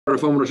Our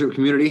Homeownership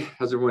community,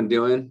 how's everyone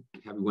doing?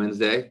 Happy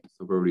Wednesday.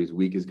 Hope everybody's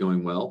week is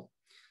going well.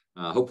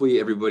 Hopefully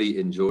everybody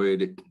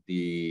enjoyed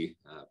the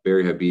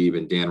Barry Habib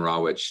and Dan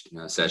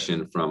Rawich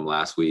session from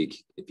last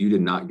week. If you did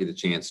not get a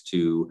chance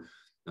to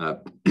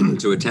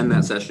to attend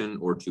that session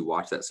or to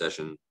watch that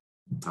session,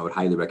 I would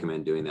highly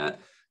recommend doing that.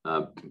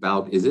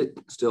 Val, is it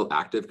still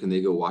active? Can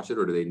they go watch it,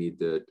 or do they need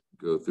to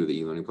go through the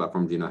e-learning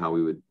platform? Do you know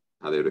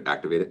how they would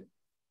activate it?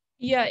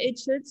 Yeah, it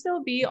should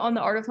still be on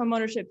the Art of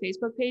Homeownership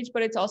Facebook page,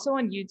 but it's also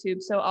on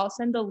YouTube. So I'll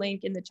send the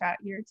link in the chat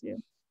here too.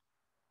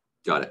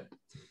 Got it.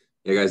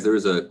 Yeah, guys, there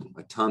was a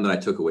ton that I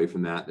took away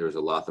from that. There was a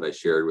lot that I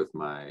shared with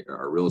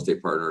our real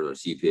estate partners, our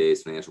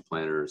CPAs, financial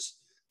planners.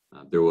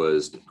 There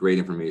was great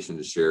information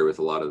to share with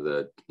a lot of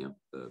the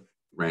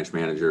ranch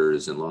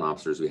managers and loan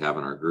officers we have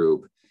in our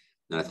group.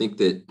 And I think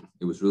that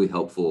it was really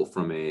helpful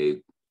from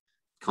a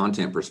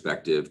content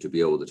perspective to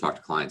be able to talk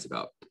to clients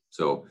about.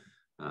 So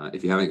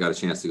if you haven't got a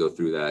chance to go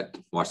through that,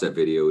 watch that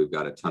video. We've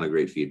got a ton of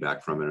great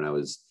feedback from it. And I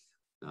was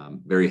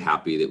very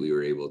happy that we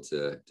were able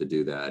to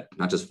do that,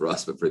 not just for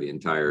us, but for the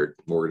entire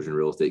mortgage and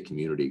real estate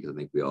community, because I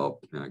think we all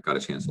got a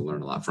chance to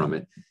learn a lot from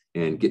it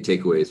and get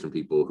takeaways from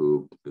people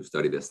who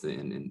study this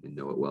and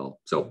know it well.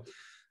 So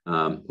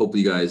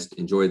hopefully you guys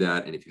enjoy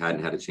that. And if you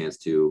hadn't had a chance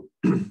to,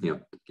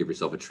 give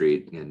yourself a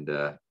treat and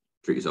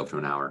treat yourself to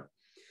an hour.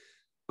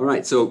 All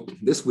right. So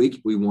this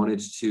week we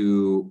wanted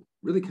to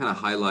really kind of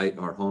highlight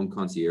our home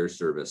concierge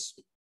service.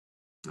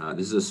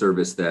 This is a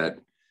service that,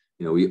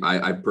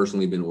 I've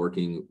personally been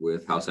working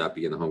with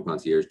HouseHappy and the home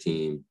concierge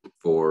team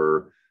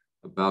for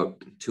about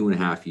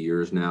 2.5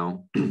 years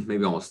now,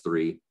 maybe almost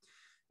 3.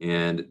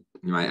 And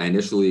I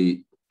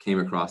initially came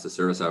across the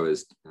service. I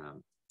was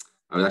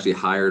actually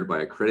hired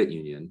by a credit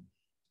union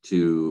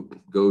to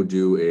go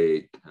do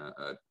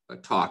a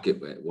talk at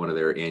one of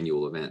their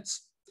annual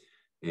events.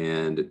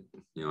 And,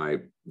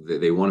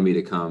 they wanted me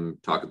to come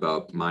talk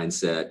about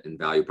mindset and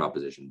value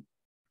proposition.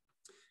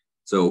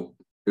 So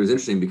it was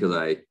interesting because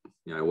I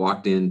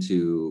walked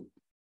into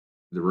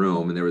the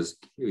room and there was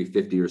maybe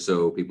 50 or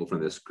so people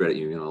from this credit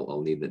union.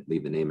 I'll leave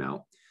the name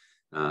out.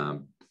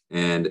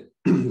 And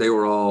they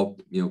were all,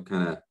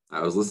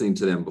 I was listening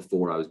to them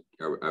before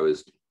I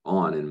was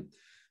on, and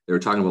they were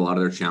talking about a lot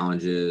of their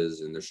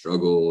challenges and their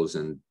struggles,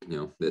 and,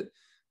 that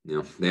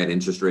they had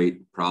interest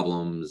rate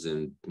problems,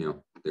 and,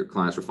 their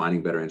clients were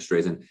finding better interest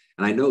rates. And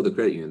I know the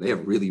credit union, they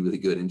have really, really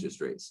good interest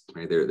rates,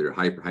 right? They're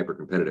hyper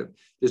competitive.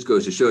 Just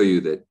goes to show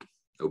you that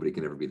nobody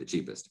can ever be the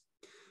cheapest.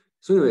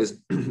 So anyways,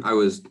 I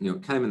was,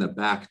 kind of in the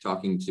back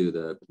talking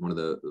to one of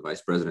the vice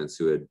presidents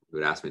who had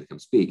asked me to come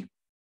speak.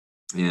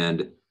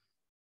 And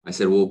I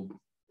said, well,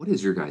 what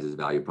is your guys'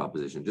 value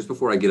proposition? Just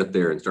before I get up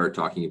there and start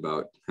talking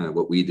about kind of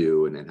what we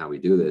do and how we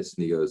do this.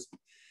 And he goes,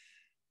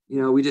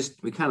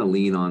 we kind of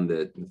lean on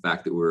the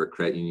fact that we're a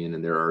credit union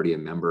and they're already a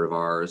member of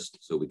ours.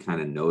 So we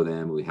kind of know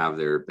them. We have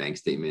their bank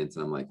statements.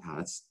 And I'm like,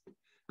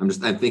 I'm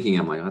thinking,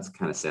 that's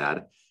kind of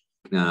sad.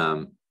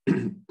 And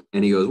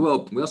he goes,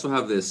 well, we also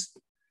have this,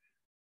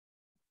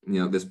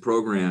 this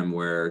program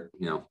where,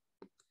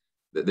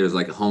 there's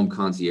like a home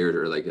concierge,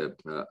 or like a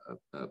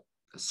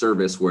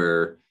service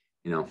where,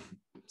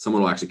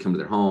 someone will actually come to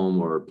their home,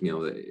 or,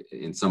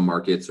 in some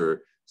markets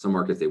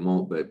they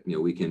won't, but,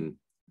 we can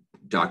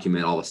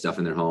document all the stuff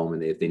in their home,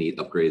 and if they need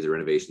upgrades or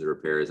renovations or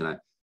repairs. And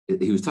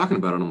he was talking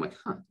about it, and I'm like,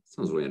 that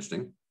sounds really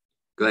interesting,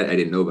 because I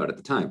didn't know about it at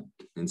the time.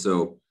 And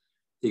so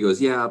he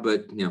goes, yeah,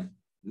 but,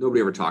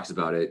 nobody ever talks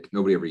about it.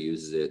 Nobody ever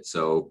uses it.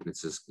 So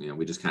it's just,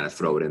 we just kind of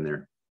throw it in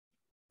there.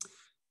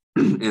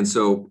 And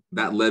so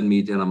that led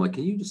me to, and I'm like,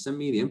 can you just send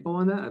me the info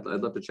on that?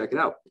 I'd love to check it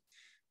out.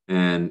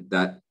 And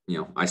that,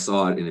 I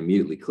saw it and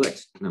immediately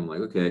clicked. And I'm like,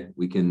 okay,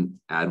 we can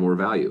add more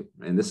value.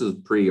 And this is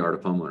pre-Art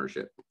of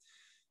Homeownership.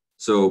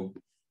 So,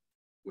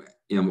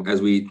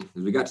 as we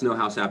got to know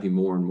HouseHappy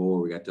more and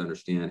more, we got to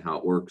understand how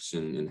it works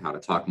and how to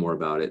talk more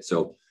about it.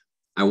 So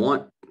I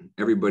want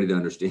everybody to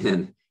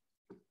understand,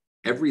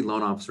 every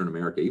loan officer in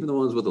America, even the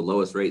ones with the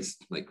lowest rates,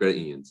 like credit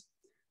unions,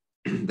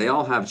 they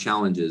all have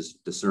challenges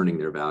discerning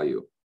their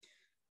value.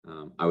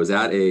 I was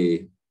at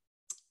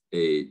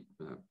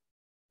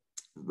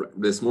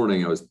this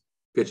morning, I was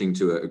pitching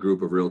to a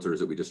group of realtors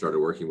that we just started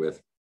working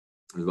with.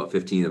 There's about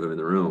 15 of them in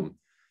the room.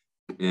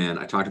 And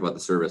I talked about the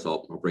service.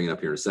 I'll bring it up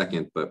here in a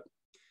second. But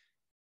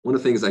one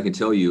of the things I can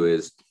tell you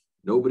is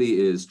nobody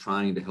is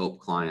trying to help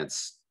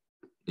clients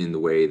in the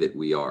way that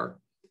we are.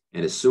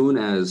 And as soon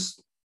as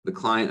the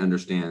client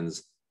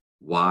understands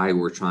why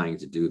we're trying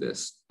to do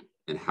this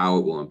and how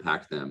it will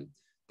impact them,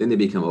 then they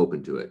become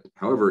open to it.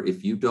 However,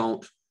 if you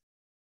don't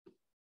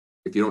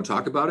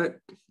talk about it,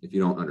 if you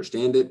don't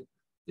understand it,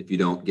 if you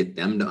don't get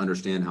them to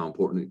understand how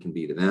important it can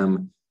be to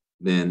them,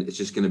 then it's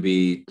just going to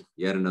be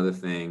yet another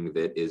thing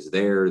that is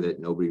there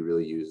that nobody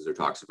really uses or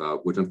talks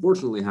about, which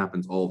unfortunately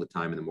happens all the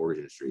time in the mortgage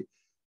industry.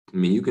 I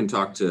mean, you can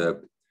talk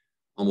to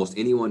almost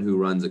anyone who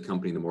runs a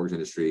company in the mortgage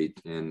industry,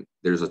 and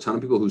there's a ton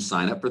of people who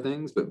sign up for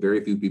things, but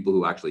very few people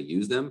who actually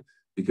use them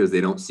because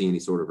they don't see any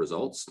sort of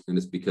results. And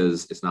it's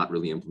because it's not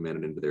really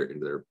implemented into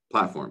their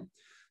platform.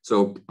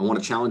 So I want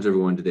to challenge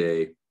everyone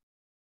today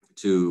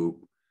to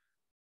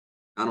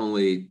not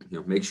only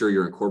make sure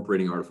you're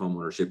incorporating art of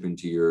homeownership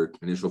into your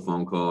initial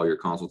phone call, your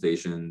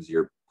consultations,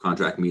 your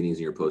contract meetings,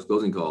 and your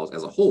post-closing calls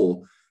as a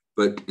whole,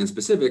 but in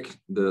specific,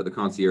 the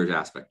concierge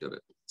aspect of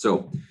it.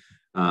 So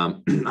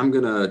I'm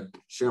going to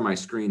share my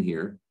screen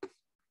here.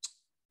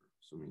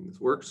 Assuming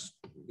this works.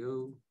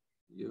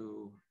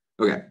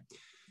 Okay.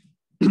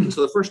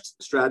 So the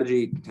first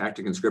strategy,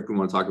 tactic, and script we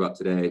want to talk about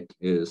today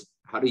is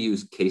how to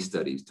use case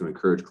studies to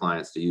encourage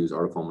clients to use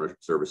art of homeownership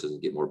services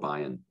and get more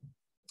buy-in.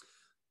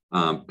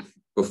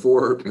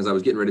 Before, as I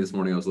was getting ready this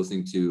morning, I was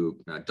listening to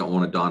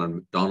one of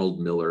Donald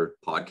Miller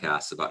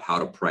podcasts about how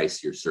to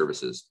price your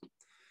services.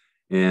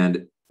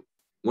 And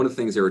one of the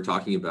things they were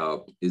talking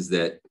about is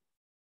that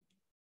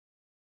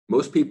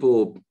most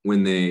people,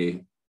 when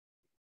they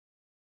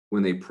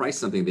price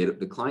something,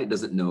 the client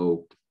doesn't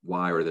know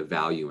why or the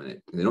value in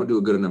it. And they don't do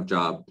a good enough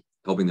job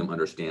helping them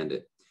understand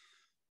it.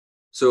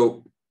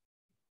 So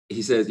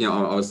he says,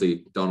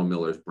 obviously Donald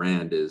Miller's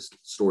brand is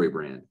Story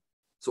Brand.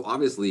 So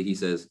obviously he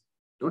says,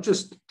 don't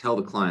just tell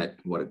the client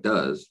what it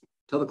does,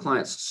 tell the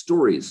clients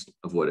stories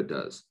of what it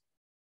does,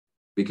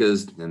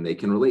 because then they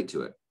can relate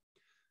to it.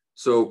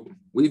 So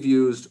we've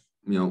used,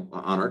 on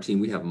our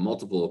team, we have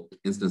multiple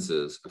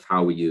instances of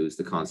how we use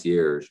the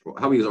concierge, or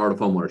how we use art of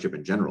homeownership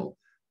in general,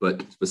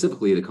 but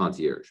specifically the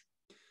concierge.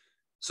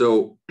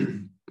 So,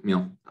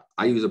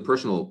 I use a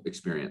personal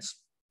experience.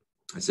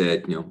 I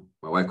said,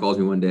 my wife calls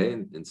me one day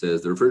and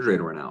says the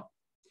refrigerator went out.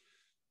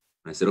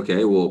 And I said,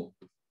 okay, well,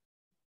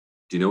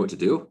 do you know what to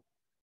do?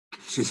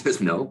 She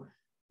says, no.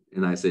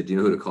 And I said, do you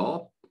know who to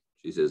call?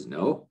 She says,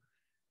 no.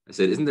 I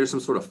said, isn't there some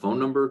sort of phone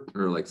number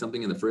or like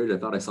something in the fridge? I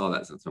thought I saw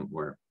that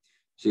somewhere.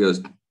 She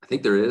goes, I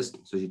think there is.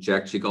 So she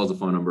checked, she calls the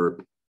phone number.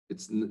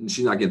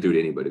 She's not getting through to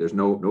anybody. There's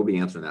nobody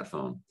answering that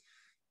phone.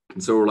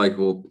 And so we're like,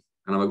 well,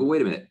 and I'm like, well,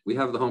 wait a minute. We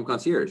have the home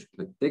concierge.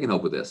 Like, they can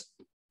help with this.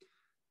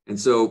 And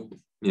so,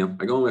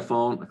 I go on my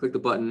phone, I click the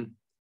button.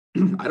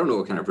 I don't know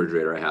what kind of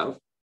refrigerator I have.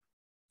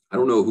 I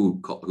don't know who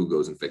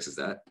goes and fixes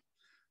that,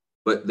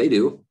 but they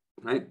do,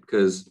 right?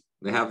 Because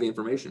they have the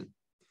information.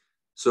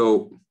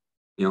 So,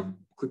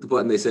 click the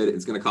button. They said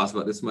it's going to cost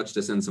about this much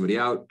to send somebody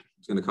out.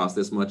 It's going to cost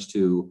this much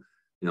to,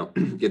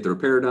 get the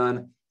repair done.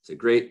 I said,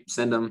 great,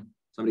 send them.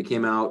 Somebody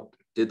came out,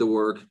 did the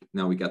work.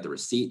 Now we got the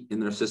receipt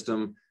in their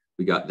system.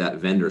 We got that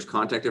vendor's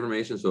contact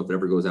information. So if it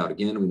ever goes out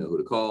again, we know who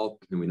to call,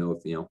 and we know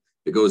if, if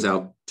it goes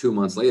out 2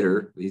 months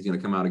later, he's going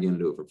to come out again and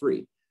do it for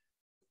free.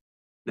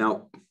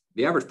 Now,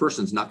 the average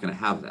person's not going to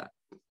have that.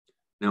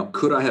 Now,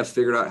 could I have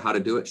figured out how to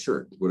do it?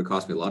 Sure. It would have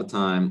cost me a lot of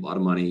time, a lot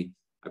of money.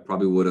 I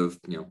probably would have,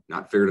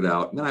 not figured it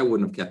out. And then I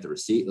wouldn't have kept the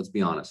receipt. Let's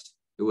be honest.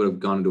 It would have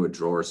gone into a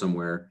drawer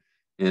somewhere.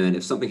 And then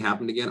if something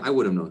happened again, I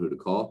would have known who to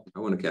call. I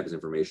wouldn't have kept his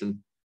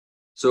information.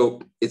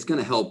 So it's going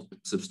to help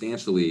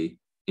substantially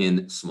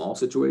in small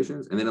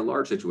situations and then in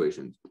large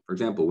situations. For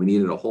example, we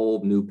needed a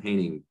whole new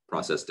painting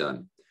process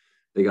done.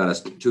 They got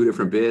us 2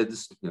 different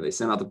bids. They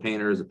sent out the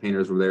painters. The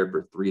painters were there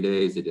for 3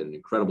 days. They did an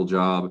incredible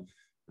job.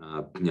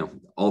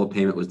 All the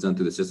payment was done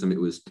through the system. It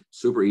was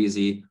super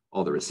easy.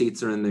 All the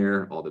receipts are in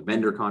there. All the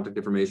vendor contact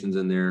information's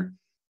in there.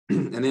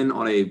 And then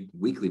on a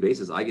weekly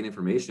basis, I get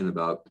information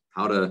about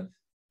how to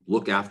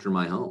look after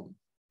my home.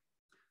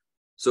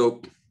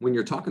 So when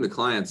you're talking to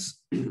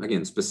clients,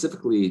 again,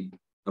 specifically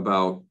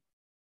about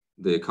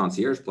the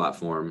concierge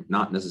platform,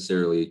 not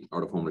necessarily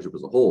art of homeownership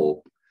as a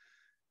whole,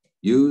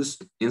 use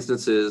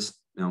instances,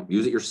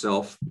 use it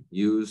yourself,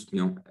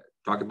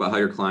 talk about how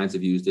your clients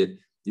have used it.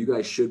 You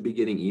guys should be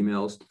getting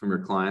emails from your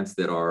clients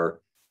that are,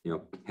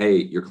 hey,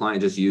 your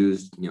client just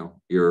used,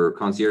 your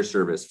concierge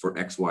service for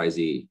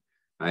XYZ,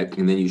 right?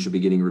 And then you should be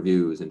getting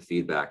reviews and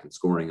feedback and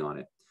scoring on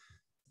it.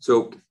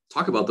 So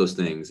talk about those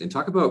things and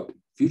talk about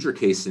future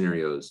case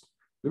scenarios.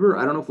 Remember,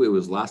 I don't know if it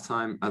was last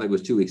time, I think it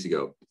was 2 weeks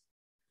ago,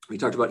 we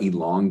talked about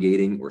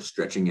elongating or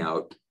stretching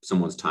out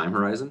someone's time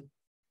horizon.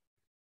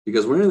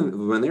 Because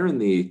when they're in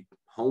the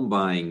home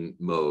buying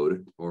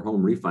mode or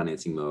home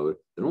refinancing mode,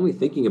 they're only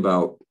thinking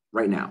about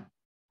right now,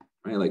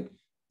 right? Like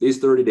these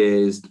 30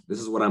 days, this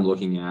is what I'm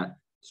looking at,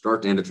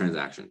 start to end a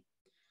transaction.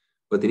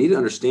 But they need to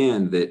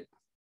understand that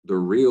the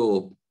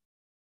real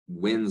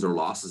wins or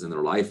losses in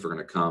their life are going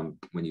to come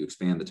when you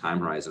expand the time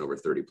horizon over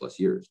 30 plus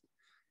years.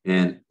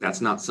 And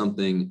that's not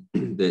something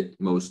that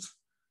most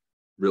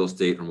real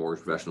estate or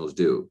mortgage professionals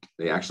do.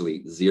 They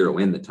actually zero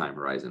in the time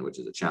horizon, which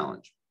is a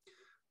challenge.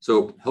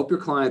 So help your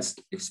clients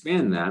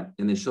expand that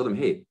and then show them,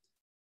 hey,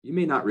 you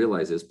may not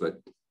realize this, but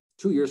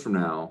 2 years from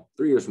now,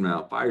 3 years from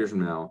now, 5 years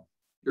from now,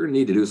 you're going to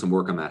need to do some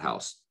work on that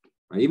house,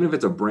 right? Even if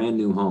it's a brand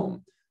new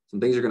home, some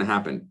things are going to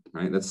happen,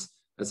 right? That's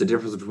the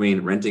difference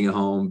between renting a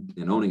home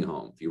and owning a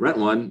home. If you rent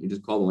one, you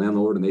just call the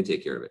landlord and they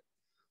take care of it.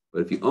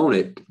 But if you own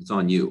it, it's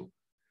on you.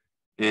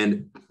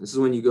 And this is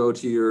when you go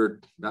to your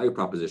value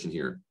proposition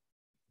here.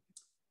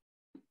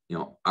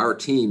 Our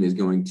team is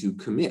going to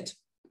commit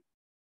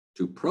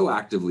to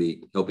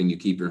proactively helping you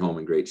keep your home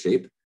in great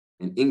shape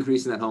and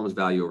increasing that home's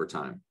value over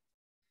time.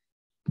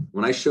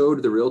 When I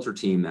showed the realtor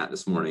team that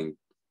this morning,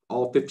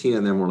 all 15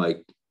 of them were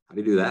like, how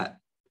do you do that?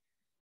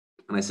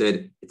 And I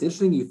said, it's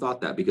interesting you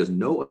thought that because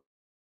no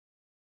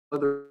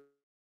other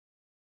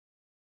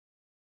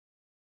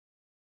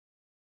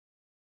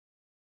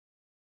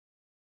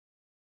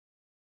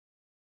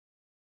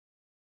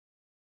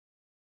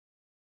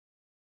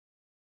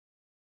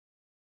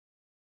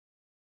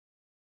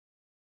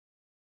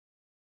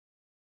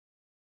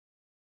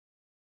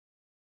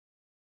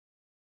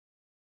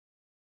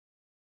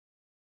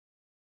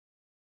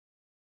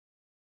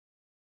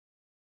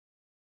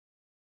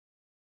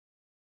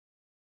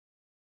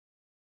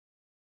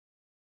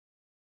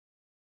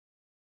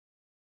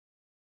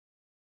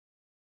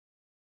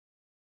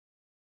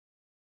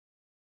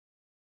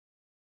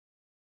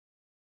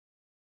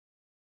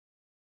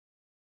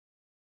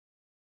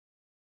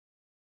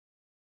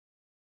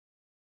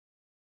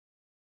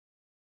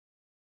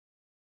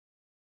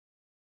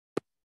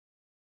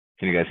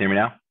Can you guys hear me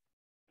now?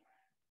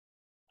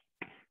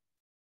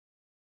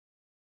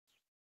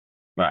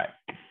 All right.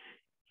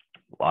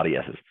 A lot of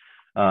yeses.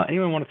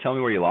 Anyone want to tell me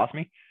where you lost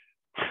me?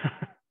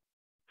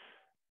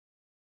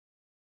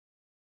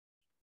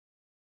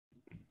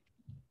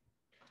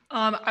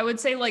 I would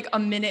say like a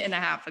minute and a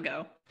half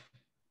ago.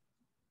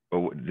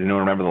 But does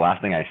anyone remember the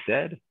last thing I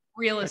said?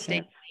 Real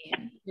estate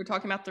team. We're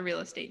talking about the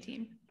real estate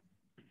team.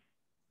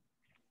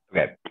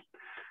 Okay.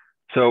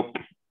 So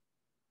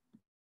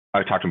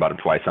I talked about it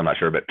twice, I'm not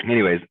sure. But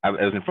anyways, I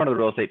was in front of the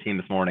real estate team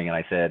this morning and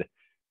I said,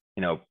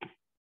 you know,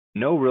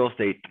 no real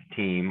estate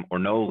team or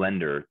no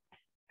lender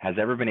has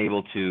ever been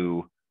able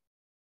to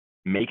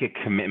make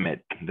a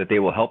commitment that they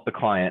will help the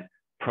client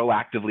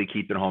proactively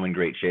keep their home in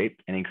great shape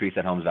and increase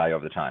that home's value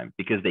over the time,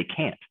 because they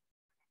can't.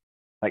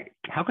 Like,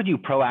 how could you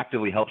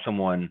proactively help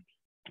someone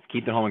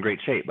keep their home in great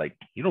shape? Like,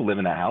 you don't live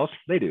in that house.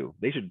 They do.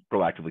 They should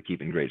proactively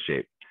keep in great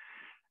shape.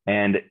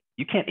 And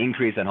you can't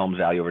increase that home's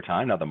value over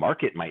time. Now, the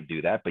market might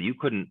do that, but you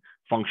couldn't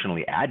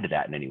functionally add to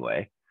that in any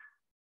way.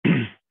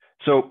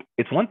 So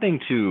it's one thing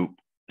to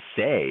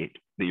say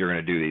that you're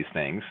going to do these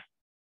things.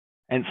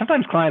 And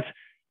sometimes clients,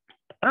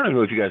 I don't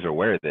know if you guys are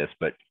aware of this,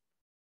 but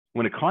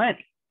when a client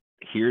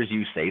hears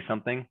you say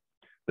something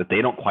that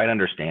they don't quite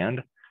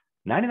understand,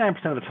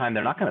 99% of the time,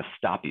 they're not going to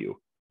stop you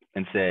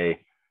and say,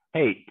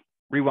 hey,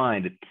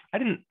 rewind.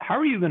 How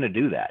are you going to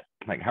do that?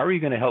 Like, how are you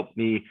going to help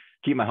me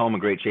keep my home in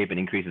great shape and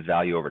increase its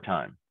value over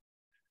time?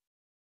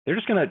 They're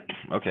just going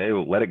to, okay,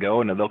 we'll let it go,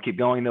 and they'll keep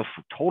going. They'll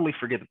totally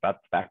forget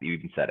about the fact that you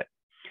even said it,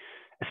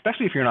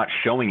 especially if you're not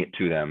showing it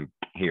to them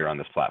here on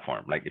this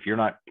platform. Like, if you're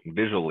not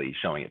visually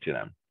showing it to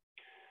them.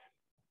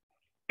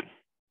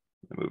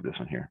 Let me move this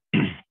one here.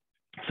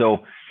 So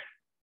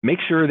make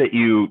sure that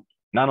you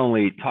not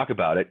only talk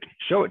about it,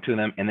 show it to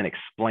them, and then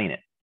explain it.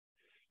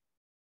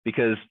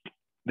 Because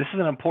this is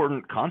an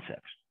important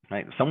concept,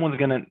 right? Someone's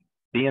going to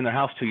be in their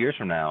house 2 years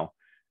from now,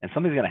 and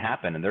something's going to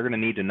happen, and they're going to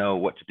need to know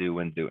what to do,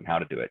 when to do it, and how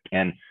to do it.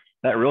 And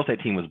that real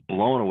estate team was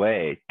blown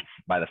away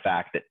by the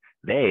fact that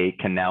they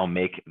can now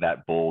make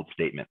that bold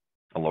statement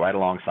right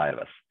alongside of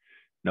us,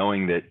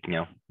 knowing that, you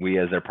know, we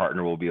as their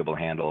partner will be able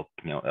to handle,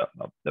 you know,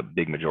 the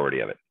big majority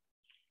of it.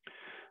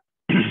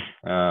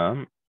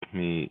 Let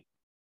me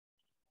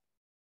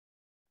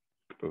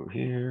go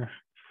here,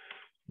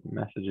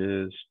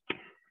 messages.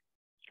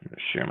 I'm going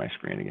to share my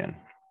screen again.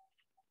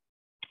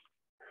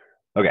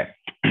 Okay,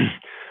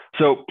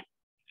 so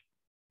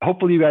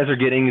hopefully you guys are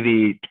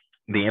getting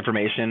the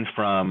information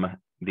from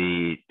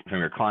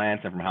your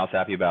clients and from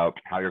HouseHappy about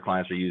how your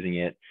clients are using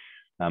it.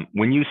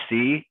 When you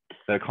see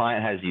the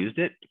client has used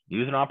it,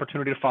 use an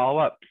opportunity to follow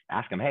up.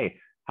 Ask them, hey,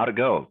 how'd it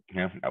go?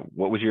 You know,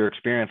 what was your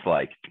experience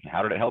like?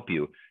 How did it help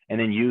you? And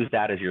then use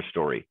that as your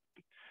story.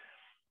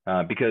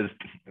 Because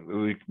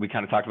we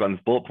kind of talked about in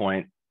this bullet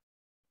point,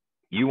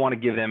 you want to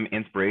give them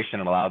inspiration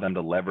and allow them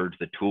to leverage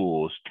the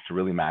tools to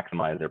really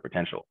maximize their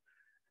potential.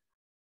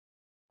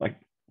 Like,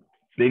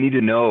 they need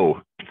to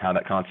know how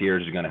that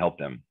concierge is going to help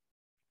them.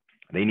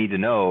 They need to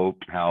know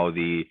how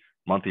the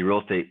monthly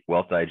real estate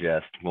wealth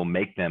digest will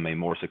make them a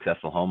more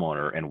successful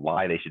homeowner, and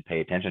why they should pay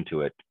attention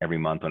to it every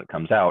month when it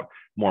comes out.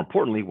 More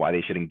importantly, why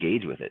they should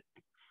engage with it.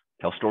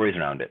 Tell stories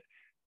around it.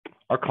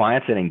 Our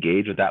clients that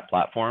engage with that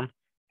platform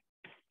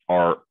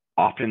are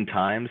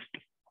oftentimes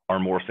our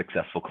more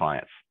successful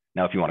clients.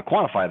 Now, if you want to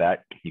quantify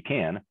that, you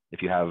can,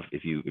 if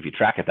you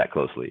track it that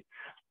closely,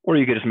 or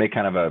you could just make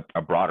kind of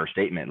a broader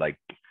statement, like,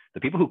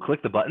 the people who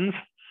click the buttons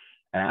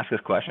and ask us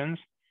questions,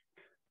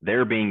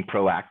 they're being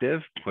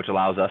proactive, which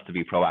allows us to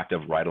be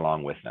proactive right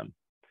along with them.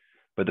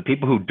 But the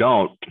people who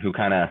don't, who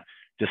kind of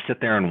just sit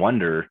there and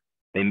wonder,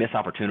 they miss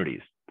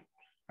opportunities,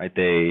 right?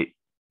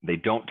 They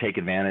don't take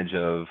advantage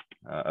of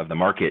the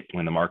market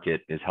when the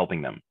market is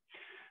helping them.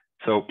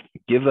 So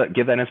give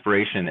that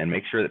inspiration, and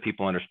make sure that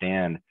people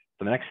understand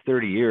for the next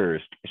 30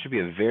 years, it should be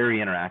a very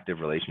interactive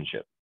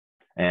relationship,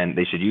 and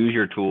they should use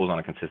your tools on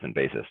a consistent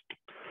basis.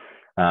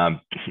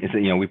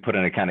 We put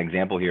in a kind of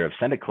example here of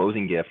send a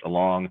closing gift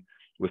along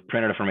with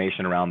printed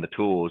information around the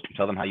tools.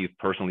 Tell them how you've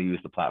personally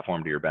used the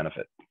platform to your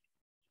benefit.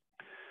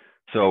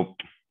 So,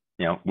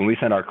 when we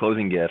send our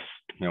closing gifts,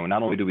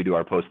 not only do we do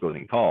our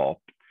post-closing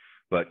call,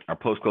 but our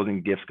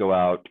post-closing gifts go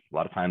out. A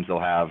lot of times they'll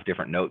have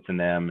different notes in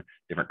them,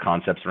 different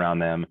concepts around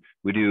them.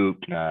 We do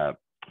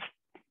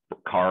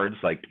cards,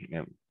 like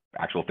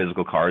actual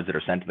physical cards that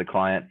are sent to the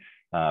client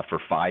for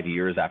 5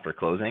 years after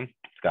closing.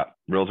 It's got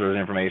realtor's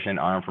information,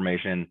 our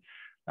information.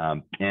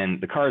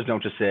 And the cards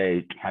don't just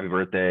say happy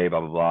birthday, blah,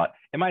 blah, blah.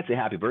 It might say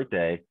happy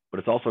birthday, but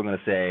it's also going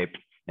to say,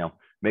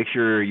 make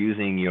sure you're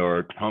using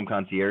your home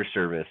concierge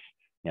service,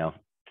 so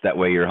that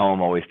way your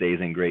home always stays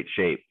in great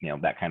shape,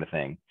 that kind of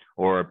thing.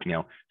 Or,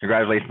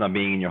 congratulations on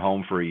being in your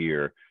home for a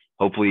year.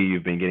 Hopefully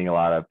you've been getting a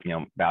lot of,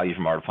 value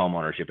from Art of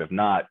Homeownership. If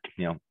not,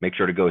 make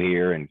sure to go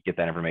here and get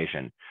that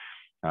information.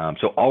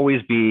 So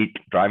always be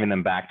driving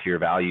them back to your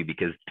value,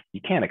 because you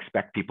can't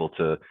expect people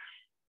to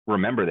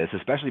remember this,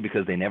 especially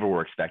because they never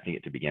were expecting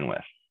it to begin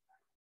with.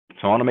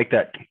 So I want to make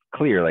that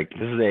clear. Like,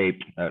 this is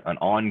an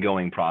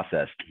ongoing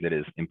process that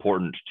is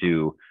important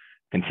to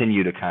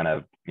continue to kind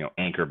of,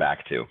 anchor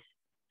back to.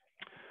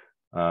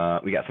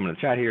 We got someone in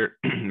the chat here.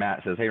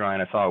 Matt says, hey,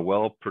 Ryan, I saw a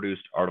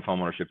well-produced Art of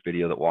Homeownership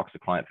video that walks the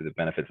client through the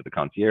benefits of the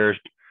concierge.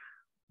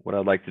 What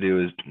I'd like to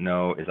do is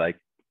know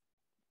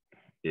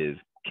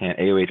can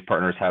AOH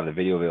partners have the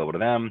video available to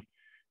them?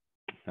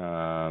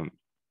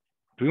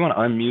 Do we want to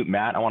unmute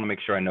Matt? I want to make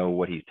sure I know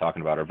what he's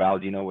talking about. Or Val,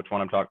 do you know which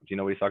one I'm talking? Do you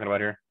know what he's talking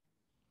about here?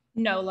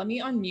 No, let me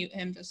unmute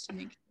him just to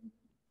make sure.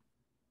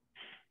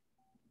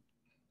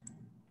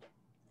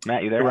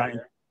 Matt, you there? Hey,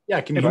 Ryan.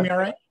 Yeah, can you hear me all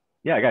right?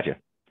 Yeah, I got you.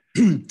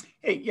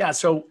 Hey, yeah,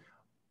 so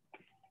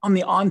on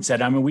the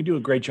onset, I mean, we do a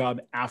great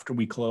job after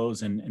we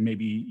close and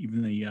maybe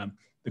even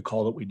the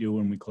call that we do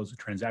when we close the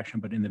transaction,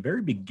 but in the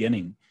very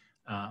beginning,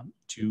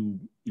 to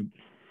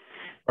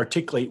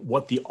articulate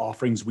what the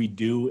offerings we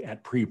do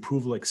at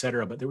pre-approval, et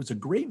cetera. But there was a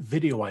great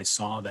video I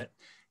saw that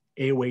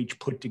AOH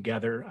put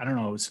together. I don't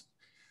know, it was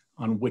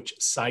on which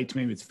site,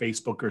 maybe it's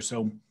Facebook or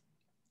so.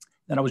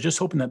 And I was just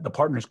hoping that the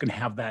partners can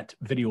have that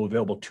video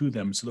available to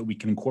them so that we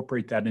can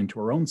incorporate that into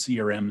our own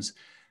CRMs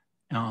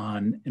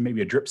and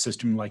maybe a drip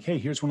system like, hey,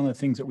 here's one of the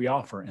things that we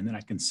offer. And then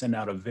I can send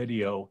out a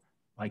video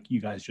like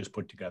you guys just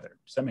put together.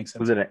 Does that make sense?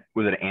 Was it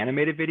an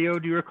animated video,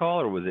 do you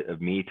recall, or was it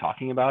of me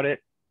talking about it?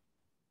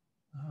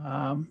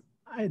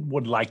 I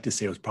would like to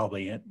say it was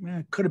probably, it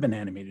could have been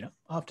animated.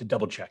 I'll have to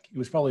double check. It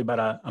was probably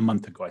about a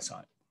month ago I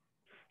saw it.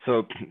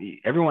 So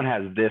everyone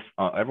has this,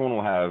 everyone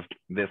will have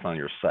this on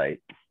your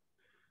site.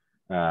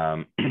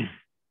 And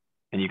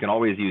you can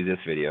always use this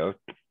video.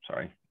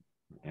 Sorry,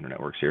 internet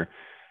works here.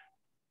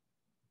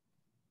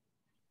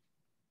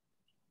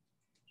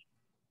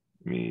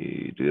 Let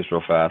me do this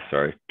real fast.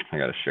 Sorry, I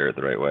got to share it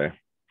the right way.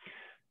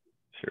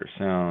 Share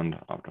sound,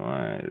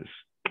 optimize.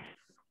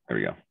 There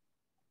we go.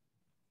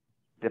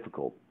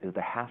 Difficult is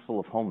the hassle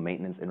of home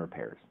maintenance and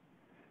repairs.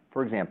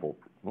 For example,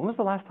 when was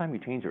the last time you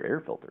changed your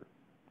air filter?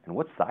 And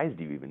what size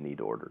do you even need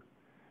to order?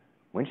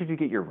 When should you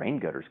get your rain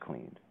gutters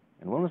cleaned?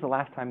 And when was the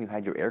last time you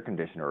had your air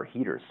conditioner or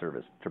heater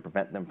serviced to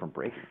prevent them from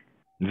breaking?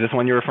 Is this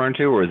one you're referring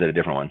to, or is it a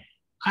different one?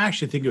 I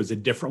actually think it was a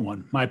different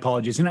one. My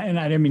apologies. And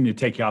I didn't mean to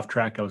take you off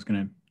track. I was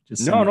going to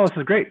just... No, this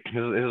is great. This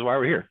is why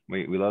we're here.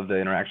 We love the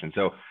interaction.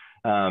 So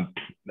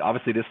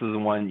obviously this is the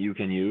one you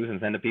can use and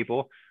send to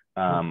people.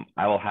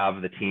 I will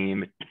have the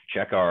team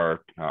check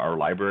our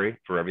library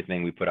for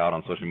everything we put out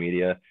on social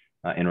media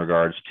in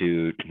regards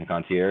to the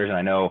concierge. And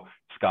I know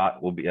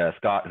Scott will be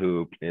Scott,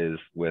 who is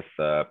with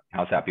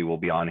HouseHappy, will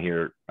be on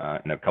here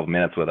in a couple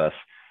minutes with us.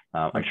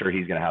 I'm sure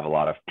he's going to have a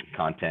lot of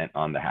content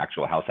on the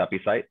actual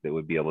HouseHappy site that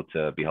would be able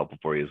to be helpful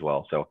for you as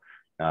well. So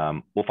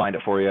we'll find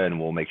it for you, and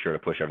we'll make sure to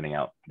push everything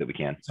out that we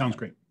can. Sounds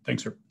great.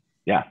 Thanks, sir.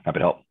 Yeah, happy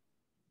to help.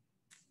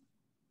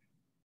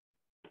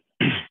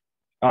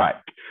 All right.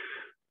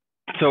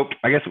 So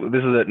I guess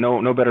this is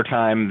no better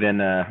time than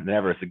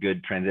ever. It's a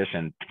good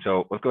transition.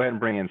 So let's go ahead and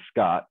bring in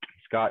Scott.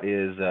 Scott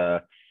is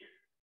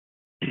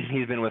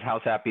he's been with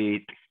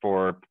HouseHappy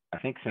for, I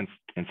think, since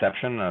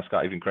inception.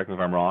 Scott, you can correct me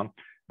if I'm wrong.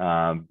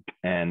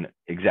 And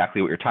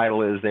exactly what your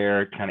title is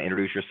there. Kind of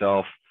introduce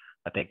yourself.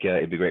 I think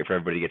it'd be great for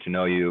everybody to get to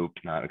know you.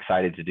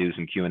 Excited to do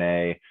some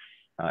Q&A.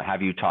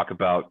 Have you talk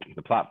about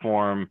the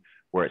platform,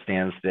 where it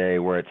stands today,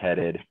 where it's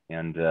headed,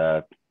 and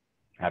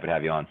happy to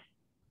have you on.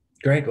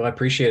 Great. Well, I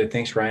appreciate it.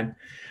 Thanks, Ryan.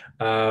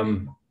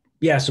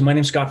 Yeah, so my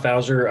name's Scott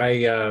Fowler.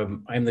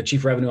 I'm the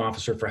Chief Revenue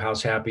Officer for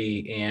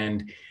HouseHappy,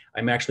 and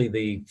I'm actually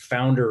the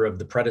founder of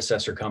the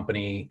predecessor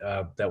company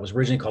that was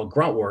originally called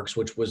Gruntworks,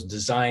 which was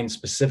designed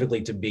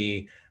specifically to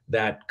be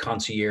that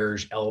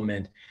concierge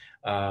element,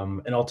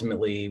 and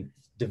ultimately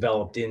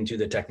developed into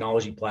the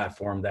technology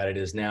platform that it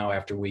is now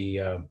after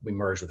we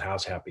merged with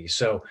HouseHappy.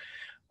 So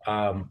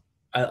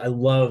I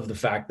love the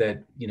fact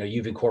that,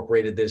 you've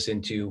incorporated this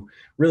into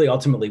really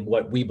ultimately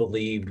what we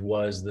believed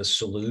was the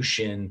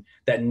solution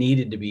that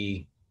needed to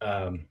be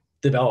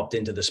developed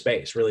into the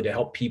space, really to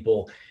help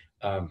people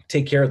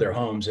take care of their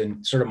homes.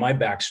 And sort of my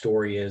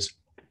backstory is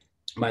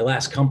my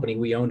last company,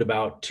 we owned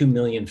about 2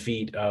 million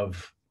feet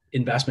of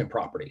investment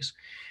properties.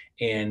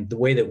 And the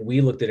way that we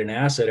looked at an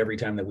asset every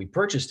time that we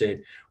purchased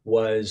it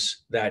was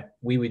that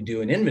we would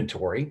do an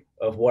inventory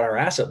of what our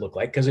asset looked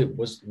like, because it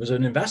was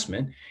an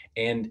investment,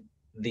 and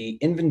the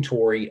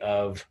inventory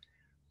of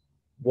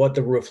what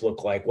the roof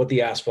looked like, what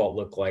the asphalt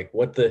looked like,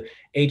 what the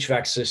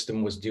HVAC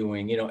system was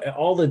doing,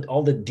 all the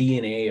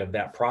DNA of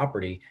that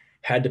property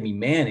had to be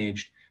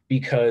managed,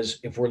 because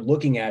if we're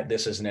looking at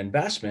this as an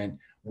investment,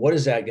 what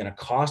is that going to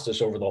cost us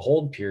over the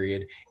hold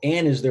period?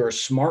 And is there a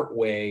smart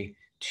way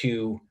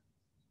to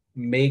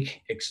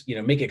make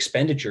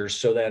expenditures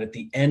so that at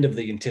the end of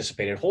the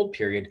anticipated hold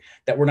period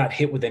that we're not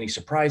hit with any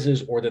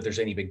surprises, or that there's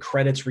any big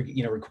credits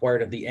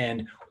required at the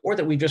end, or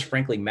that we just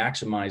frankly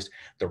maximized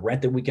the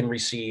rent that we can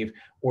receive,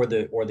 or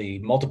the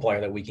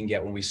multiplier that we can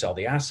get when we sell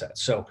the asset.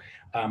 So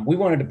we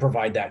wanted to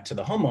provide that to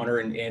the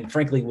homeowner, and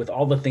frankly, with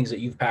all the things that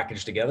you've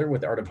packaged together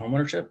with Art of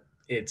Homeownership,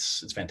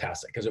 it's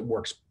fantastic, because it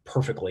works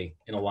perfectly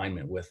in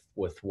alignment with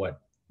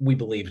what we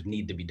believe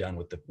need to be done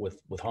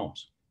with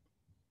homes.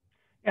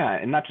 Yeah,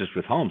 and not just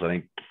with homes. I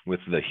think with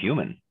the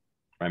human.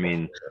 I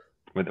mean,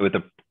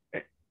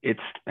 it's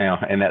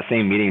in that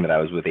same meeting that I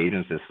was with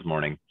agents this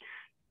morning.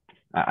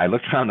 I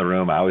looked around the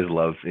room. I always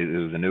loved, it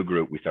was a new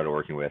group we started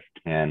working with.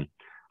 And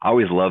I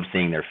always loved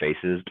seeing their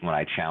faces when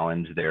I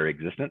challenged their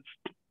existence.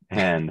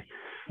 And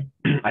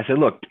I said,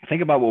 look,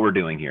 think about what we're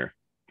doing here,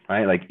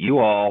 right? Like you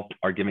all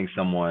are giving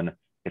someone,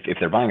 if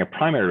they're buying a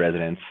primary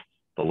residence,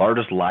 the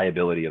largest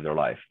liability of their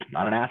life,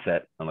 not an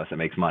asset unless it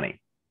makes money.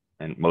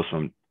 And most of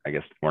them, I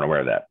guess, weren't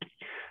aware of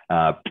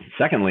that.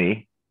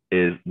 Secondly,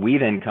 is we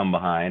then come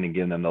behind and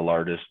give them the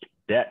largest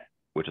debt,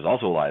 which is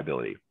also a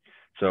liability.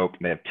 So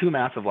they have two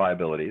massive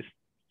liabilities.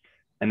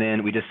 And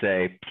then we just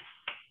say,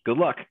 good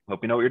luck. Hope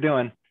you know what you're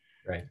doing.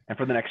 Right. And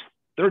for the next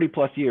 30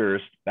 plus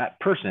years, that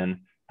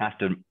person has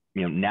to,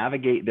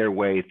 navigate their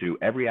way through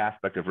every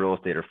aspect of real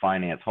estate or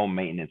finance, home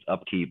maintenance,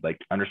 upkeep, like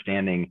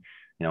understanding,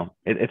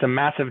 it's a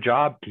massive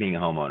job being a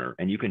homeowner,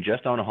 and you can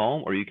just own a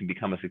home or you can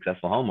become a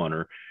successful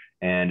homeowner.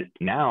 And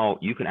now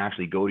you can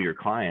actually go to your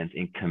clients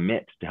and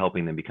commit to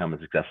helping them become a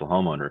successful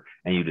homeowner.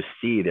 And you just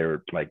see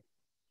they're like,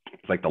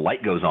 it's like the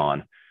light goes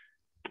on.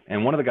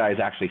 And one of the guys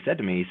actually said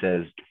to me, he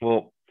says,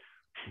 well,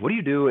 what do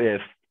you do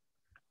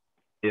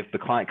if the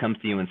client comes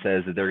to you and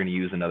says that they're going to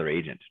use another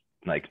agent?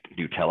 Like,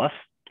 do you tell us?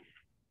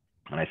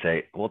 And I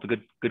say, well, it's a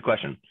good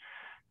question.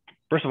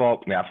 First of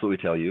all, we absolutely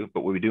tell you,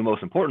 but what we do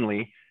most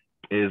importantly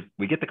is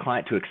we get the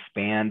client to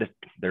expand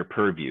their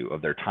purview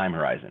of their time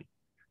horizon,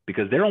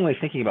 because they're only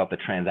thinking about the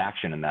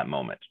transaction in that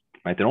moment,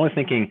 right? They're only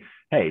thinking,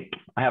 hey,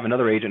 I have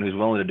another agent who's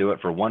willing to do it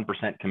for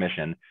 1%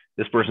 commission.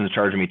 This person is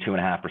charging me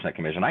 2.5%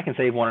 commission. I can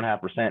save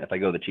 1.5% if I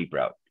go the cheap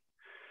route.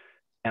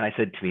 And I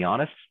said, to be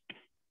honest,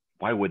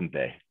 why wouldn't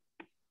they?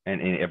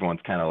 And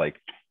everyone's kind of like,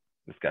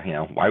 this guy,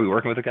 why are we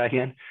working with the guy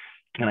again?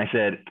 And I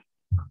said,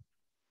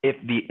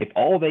 if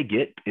all they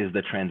get is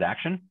the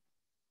transaction,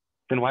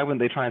 then why wouldn't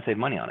they try and save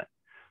money on it?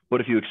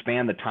 But if you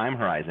expand the time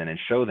horizon and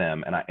show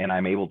them, and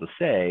I'm able to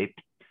say,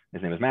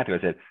 his name is Matthew, I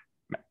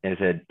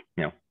said,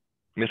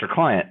 Mr.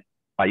 Client,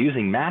 by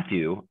using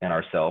Matthew and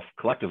ourselves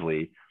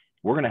collectively,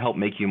 we're going to help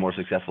make you a more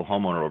successful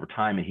homeowner over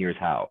time. And here's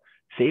how.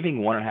 Saving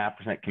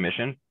 1.5%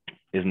 commission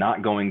is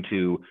not going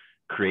to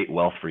create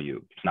wealth for you.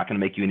 It's not going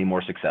to make you any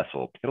more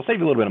successful. It'll save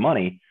you a little bit of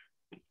money,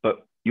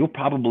 but you'll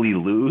probably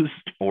lose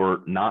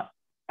or not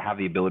have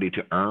the ability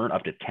to earn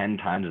up to 10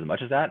 times as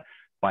much as that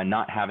by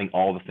not having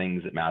all the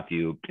things that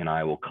Matthew and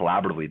I will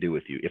collaboratively do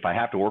with you. If I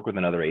have to work with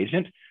another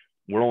agent,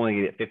 we're only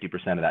going to get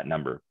 50% of that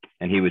number.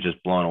 And he was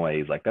just blown away.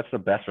 He's like, that's the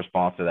best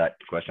response to that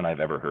question I've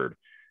ever heard.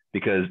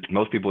 Because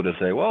most people just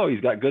say, well,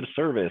 he's got good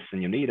service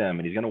and you need him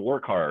and he's going to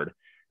work hard.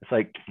 It's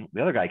like,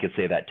 the other guy could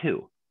say that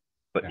too,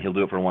 but he'll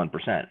do it for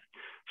 1%.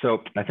 So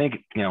I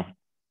think,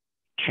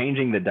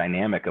 changing the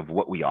dynamic of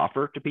what we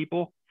offer to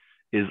people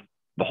is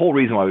the whole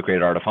reason why we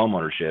created Art of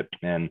Homeownership.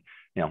 And,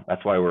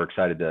 that's why we're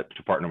excited to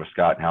partner with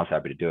Scott and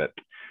HouseHappy to do it.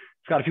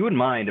 Scott, if you wouldn't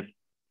mind,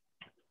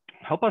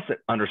 help us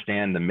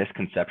understand the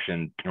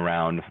misconception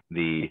around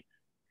the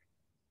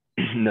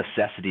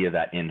necessity of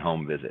that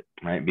in-home visit,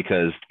 right?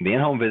 Because the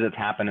in-home visits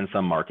happen in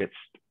some markets,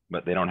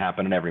 but they don't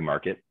happen in every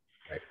market.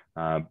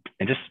 Right.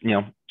 And just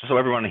so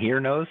everyone here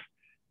knows,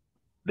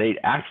 they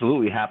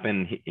absolutely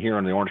happen here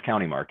in the Orange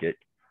County market,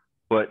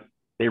 but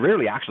they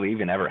rarely actually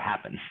even ever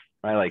happen,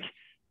 right? Like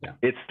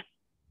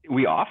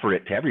we offer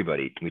it to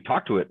everybody. We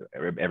talk to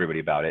everybody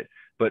about it,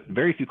 but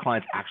very few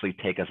clients actually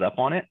take us up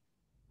on it,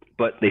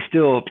 but they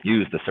still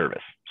use the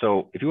service.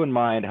 So if you wouldn't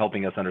mind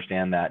helping us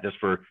understand that just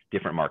for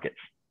different markets.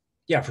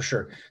 Yeah, for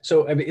sure.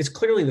 So I mean, it's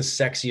clearly the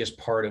sexiest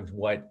part of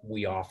what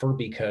we offer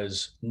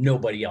because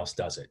nobody else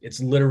does it. It's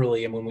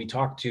literally, and when we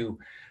talk to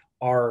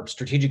our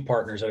strategic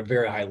partners at a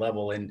very high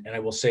level, and I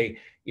will say,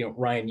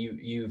 Ryan,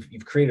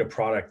 you've created a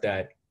product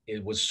that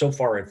it was so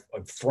far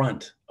in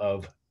front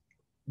of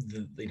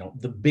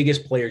the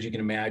biggest players you can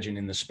imagine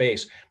in the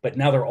space, but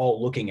now they're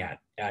all looking at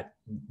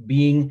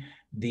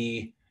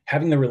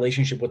having the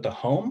relationship with the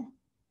home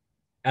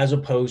as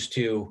opposed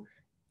to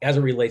as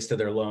it relates to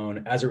their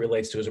loan, as it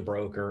relates to as a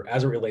broker,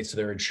 as it relates to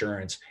their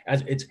insurance,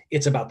 as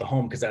it's about the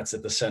home because that's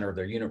at the center of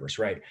their universe,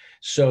 right?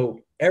 So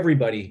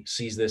everybody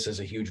sees this as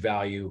a huge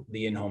value,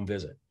 the in-home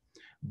visit.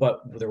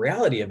 But the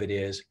reality of it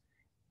is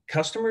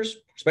customers,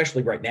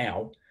 especially right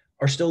now,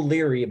 are still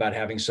leery about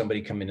having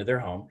somebody come into their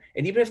home.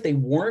 And even if they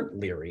weren't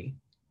leery,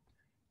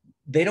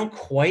 they don't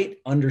quite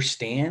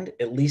understand,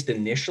 at least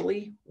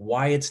initially,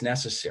 why it's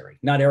necessary.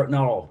 Not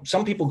all.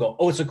 Some people go,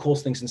 oh, it's the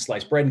coolest thing since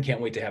sliced bread and can't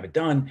wait to have it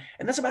done.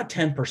 And that's about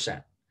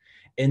 10%.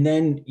 And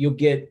then you'll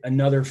get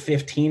another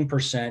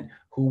 15%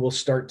 who will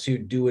start to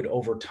do it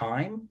over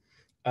time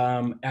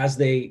as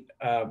they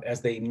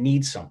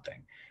need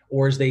something,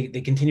 or as they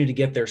continue to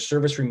get their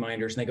service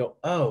reminders and they go,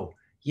 oh,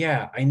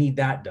 yeah, I need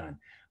that done.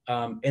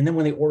 And then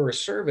when they order a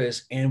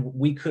service, and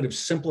we could have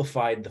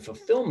simplified the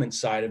fulfillment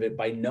side of it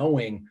by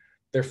knowing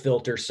their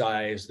filter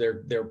size,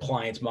 their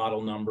appliance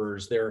model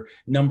numbers, their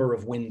number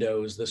of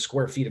windows, the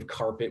square feet of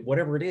carpet,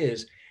 whatever it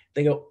is,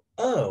 they go,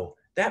 oh,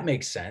 that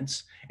makes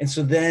sense. And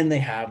so then they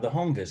have the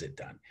home visit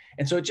done.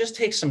 And so it just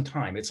takes some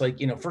time. It's like,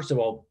 first of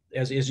all,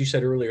 as you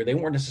said earlier, they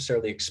weren't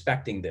necessarily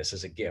expecting this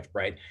as a gift,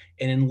 right?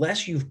 And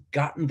unless you've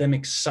gotten them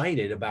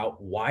excited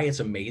about why it's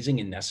amazing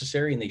and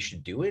necessary and they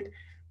should do it,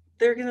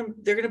 they're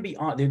gonna be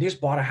on. They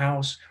just bought a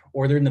house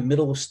or they're in the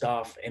middle of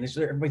stuff and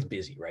everybody's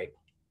busy, right?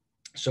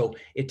 So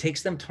it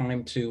takes them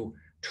time to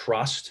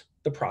trust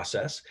the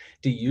process,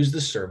 to use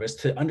the service,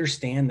 to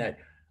understand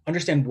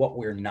what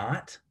we're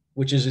not,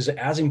 which is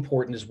as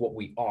important as what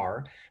we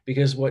are.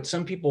 Because what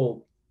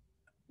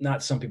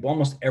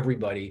almost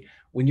everybody,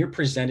 when you're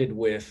presented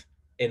with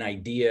an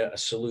idea, a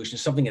solution,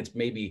 something that's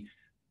maybe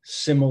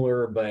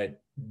similar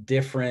but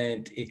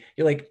different,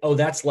 you're like, oh,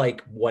 that's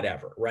like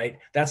whatever, right?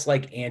 That's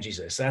like Angie's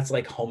List, that's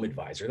like Home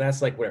Advisor,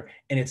 that's like whatever.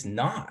 And it's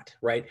not,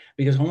 right?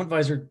 Because Home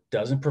Advisor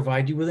doesn't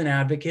provide you with an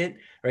advocate,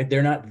 right?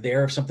 They're not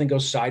there if something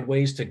goes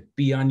sideways to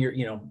be on your,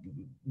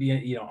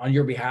 on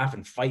your behalf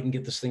and fight and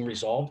get this thing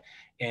resolved.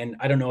 And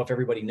I don't know if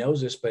everybody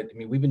knows this, but I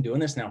mean, we've been doing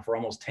this now for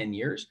almost 10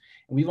 years.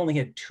 And we've only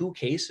had 2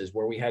 cases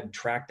where we had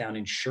tracked down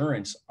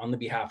insurance on the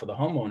behalf of the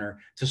homeowner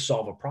to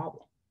solve a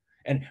problem.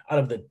 And out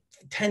of the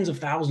tens of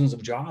thousands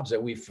of jobs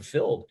that we've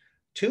fulfilled,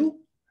 2,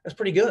 that's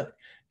pretty good.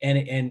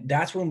 And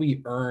that's when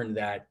we earn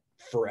that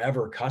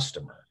forever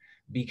customer,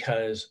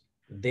 because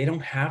they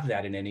don't have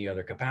that in any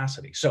other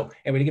capacity. So,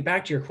 and to get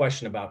back to your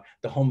question about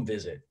the home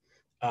visit,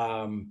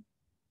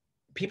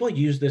 people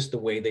use this the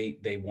way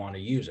they want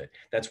to use it.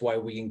 That's why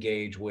we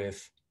engage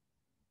with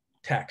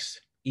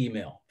text,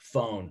 email,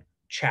 phone,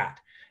 chat,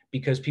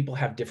 because people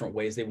have different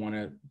ways they want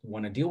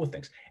to deal with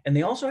things. And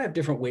they also have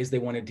different ways they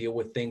want to deal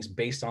with things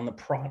based on the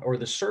product or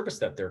the service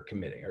that they're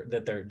committing or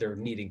that they're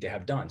needing to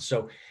have done.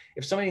 So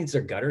if somebody needs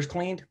their gutters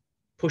cleaned,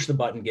 push the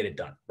button, get it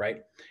done,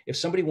 right? If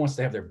somebody wants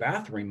to have their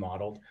bathroom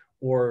remodeled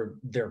or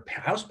their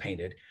house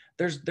painted,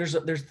 there's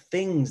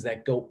things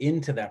that go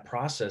into that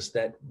process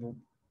that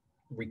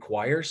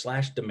require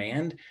 /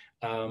 demand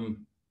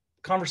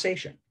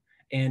conversation.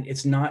 And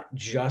it's not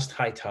just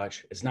high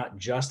touch. It's not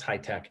just high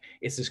tech.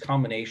 It's this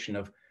combination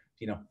of,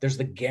 there's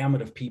the gamut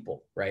of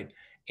people, right?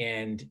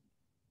 And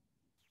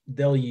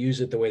they'll use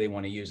it the way they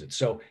want to use it.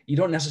 So you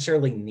don't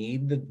necessarily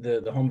need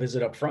the home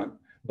visit up front,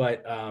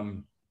 but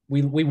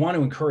we want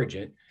to encourage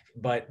it,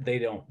 but they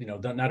don't,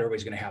 not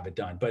everybody's going to have it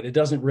done, but it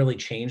doesn't really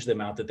change the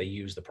amount that they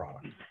use the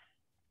product.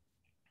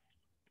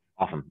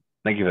 Awesome.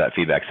 Thank you for that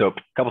feedback. So a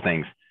couple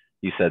things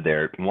you said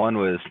there. One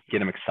was get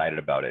them excited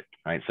about it,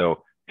 right?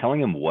 So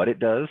telling them what it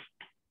does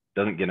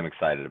doesn't get them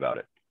excited about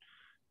it.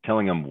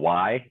 Telling them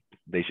why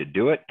they should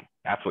do it,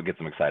 that's what gets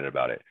them excited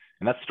about it.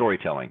 And that's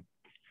storytelling.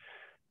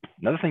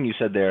 Another thing you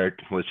said there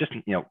was just,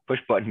 push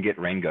button, get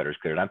rain gutters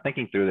cleared. I'm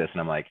thinking through this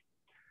and I'm like,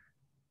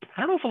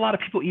 I don't know if a lot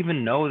of people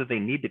even know that they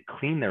need to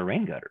clean their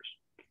rain gutters.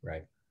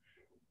 Right.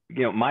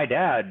 My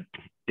dad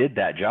did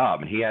that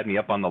job and he had me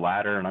up on the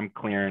ladder and I'm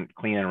cleaning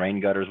rain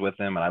gutters with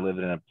him. And I live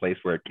in a place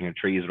where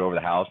trees are over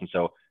the house. And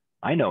so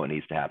I know it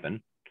needs to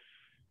happen,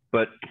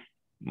 but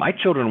my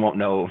children won't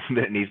know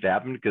that it needs to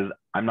happen because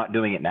I'm not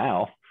doing it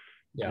now.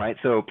 Yeah. Right.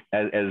 So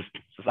as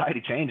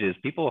society changes,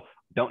 people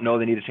don't know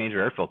they need to change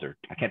their air filter.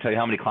 I can't tell you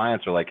how many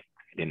clients are like,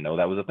 I didn't know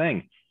that was a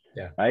thing.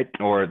 Yeah. Right.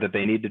 Or that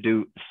they need to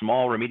do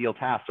small remedial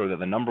tasks, or that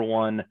the number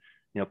one,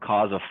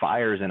 cause of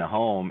fires in a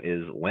home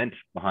is lint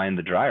behind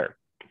the dryer.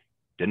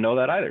 Didn't know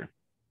that either.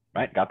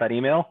 Right. Got that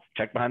email,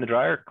 checked behind the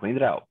dryer, cleaned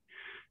it out.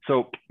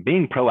 So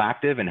being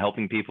proactive and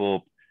helping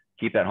people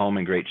keep that home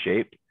in great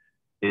shape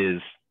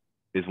is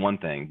one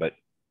thing, but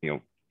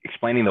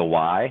explaining the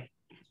why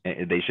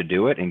they should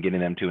do it and getting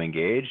them to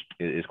engage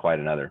is quite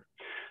another.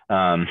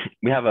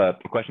 We have a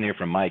question here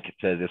from Mike. It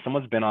says, if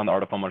someone's been on the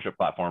Art of Homeownership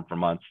platform for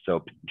months,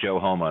 so Joe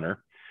homeowner,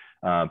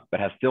 but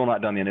has still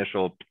not done the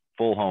initial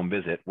full home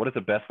visit, what is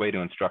the best way to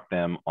instruct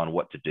them on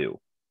what to do?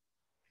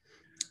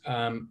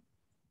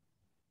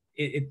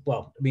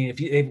 Well, I mean,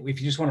 if you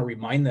just want to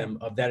remind them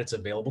of that, it's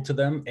available to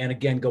them. And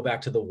again, go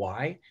back to the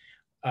why.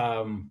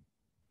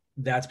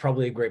 That's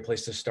probably a great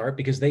place to start,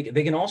 because they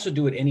can also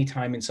do it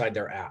anytime inside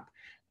their app.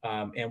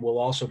 And we'll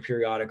also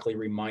periodically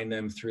remind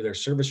them through their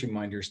service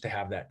reminders to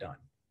have that done.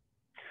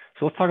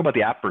 So let's talk about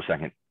the app for a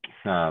second.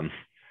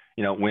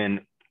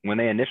 When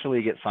they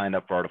initially get signed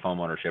up for Art of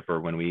Homeownership,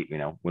 or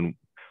when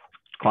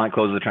client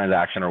closes the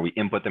transaction or we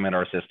input them into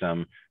our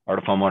system, Art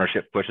of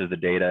Homeownership pushes the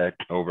data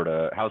over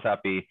to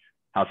HouseHappy.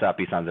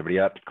 HouseHappy signs everybody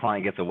up.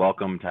 Client gets a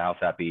welcome to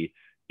HouseHappy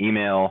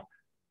email.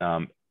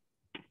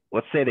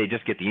 Let's say they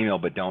just get the email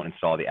but don't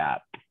install the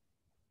app.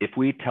 If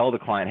we tell the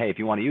client, hey, if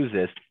you want to use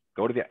this,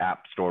 go to the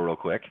app store real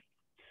quick,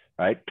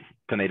 right?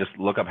 Can they just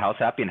look up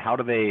HouseHappy, and how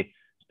do they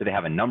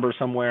have a number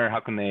somewhere? How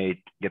can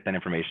they get that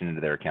information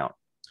into their account?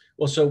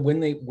 Well, so when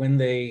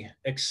they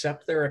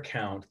accept their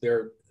account,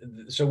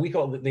 so we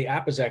call the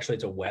app is actually,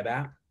 it's a web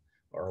app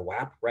or a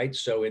WAP, right?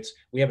 So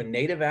we have a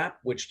native app,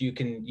 which you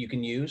can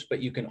use,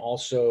 but you can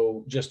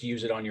also just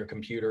use it on your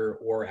computer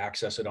or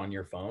access it on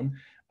your phone.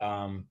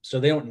 So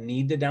they don't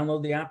need to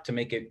download the app to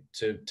make it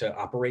to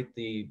operate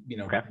the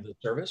the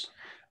service,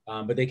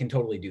 but they can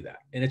totally do that.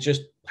 And it's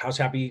just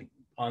HouseHappy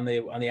on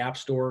the App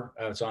Store.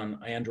 It's on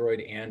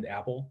Android and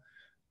Apple.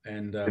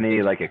 And they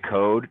need like a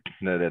code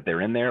that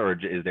they're in there, or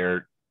is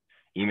their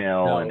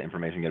email and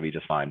information going to be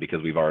just fine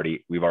because we've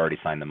already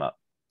signed them up?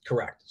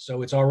 Correct.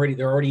 So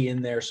they're already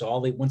in there. So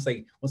once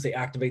they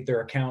activate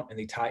their account and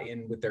they tie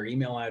in with their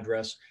email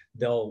address,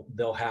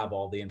 they'll have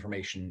all the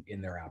information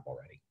in their app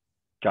already.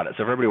 Got it.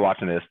 So for everybody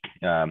watching this,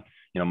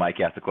 Mike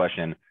asked the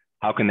question,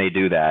 how can they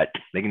do that?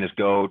 They can just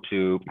go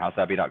to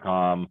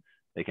househappy.com.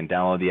 They can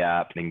download the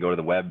app. They can go to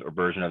the web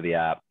version of the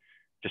app.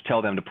 Just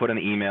tell them to put in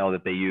the email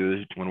that they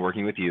used when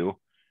working with you.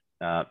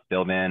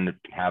 They'll then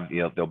have,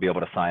 they'll be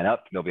able to sign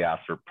up. They'll be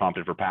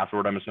prompted for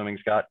password, I'm assuming,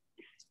 Scott?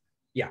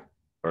 Yeah.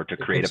 Or to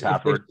create a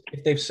password.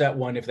 If they've set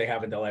one, if they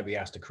haven't, they'll be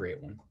asked to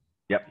create one.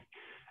 Yep.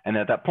 And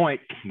at that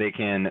point, they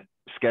can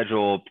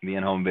schedule the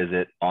in-home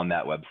visit on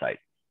that website.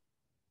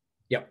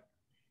 Yep.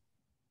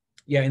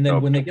 Yeah. And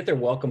then when they get their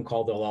welcome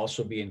call, they'll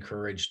also be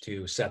encouraged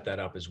to set that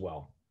up as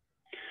well.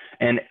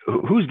 And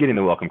who's getting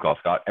the welcome call,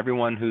 Scott?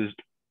 Everyone who's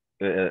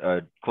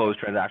a closed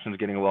transaction is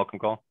getting a welcome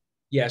call?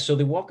 Yeah. So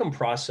the welcome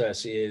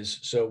process is,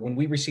 so when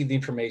we receive the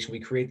information, we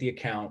create the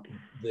account,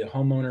 the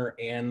homeowner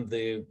and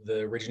the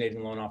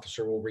originating loan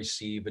officer will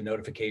receive a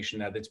notification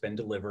that it's been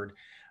delivered.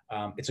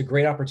 It's a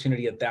great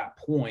opportunity at that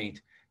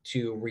point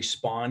to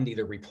respond,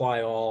 either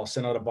reply all,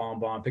 send out a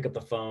bonbon, pick up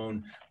the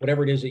phone,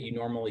 whatever it is that you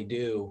normally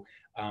do,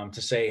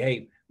 to say,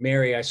 hey,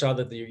 Mary, I saw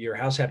that your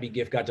HouseHappy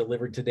gift got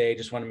delivered today.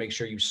 Just want to make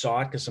sure you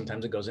saw it, because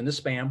sometimes it goes into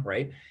spam,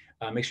 right?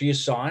 Make sure you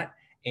saw it.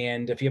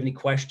 And if you have any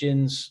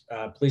questions,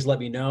 please let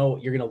me know.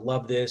 You're going to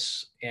love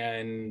this,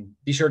 and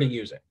be sure to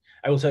use it.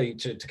 I will tell you,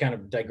 to kind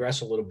of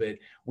digress a little bit,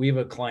 we have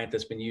a client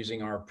that's been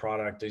using our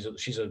product.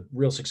 She's a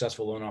real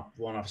successful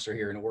loan officer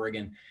here in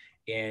Oregon.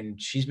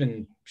 And she's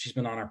been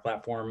on our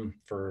platform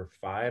for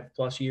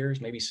 5+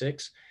 years, maybe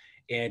 6.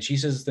 And she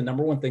says the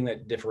number one thing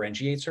that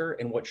differentiates her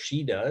and what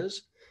she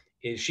does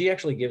is she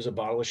actually gives a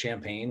bottle of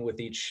champagne with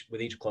each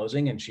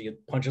closing, and she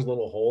punches a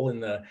little hole in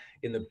the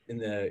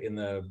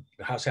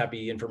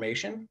HouseHappy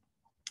information.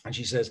 And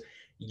she says,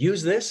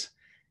 use this.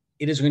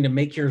 It is going to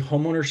make your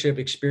homeownership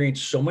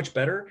experience so much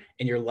better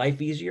and your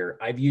life easier.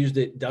 I've used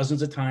it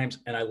dozens of times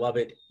and I love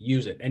it.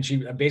 Use it. And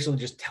she basically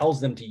just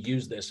tells them to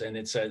use this, and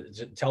it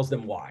tells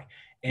them why.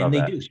 And love they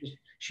that. Do.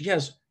 She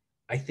has,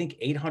 I think,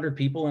 800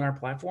 people in our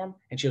platform,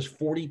 and she has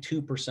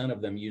 42%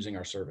 of them using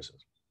our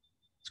services.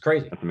 It's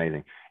crazy. That's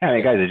amazing. Yeah,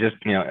 guys, it's just,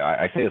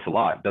 I say this a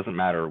lot. It doesn't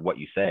matter what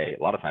you say.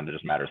 A lot of times it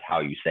just matters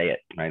how you say it,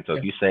 right? So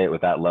if you say it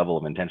with that level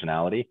of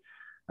intentionality,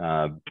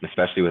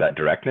 especially with that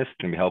directness, it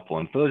can be helpful.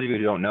 And for those of you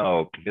who don't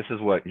know, this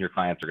is what your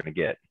clients are going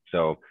to get.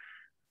 So,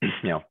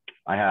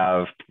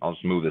 I'll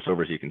just move this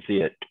over so you can see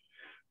it.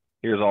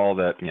 Here's all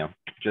the,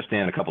 just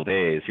in a couple of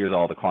days, here's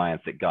all the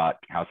clients that got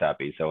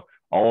HouseHappy. So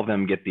all of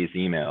them get this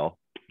email.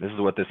 This is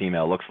what this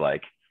email looks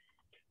like,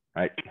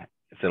 right?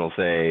 So it'll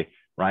say,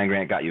 Ryan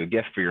Grant got you a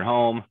gift for your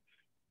home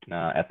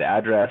at the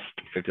address,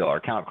 $50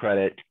 account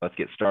credit. Let's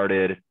get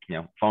started.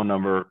 Phone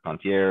number,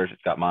 concierge.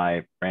 It's got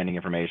my branding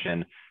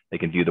information. They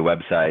can view the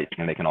website,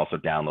 and they can also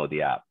download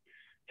the app.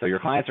 So your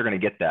clients are going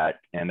to get that,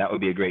 and that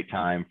would be a great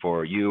time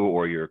for you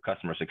or your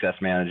customer success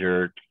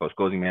manager,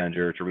 post-closing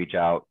manager to reach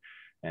out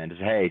and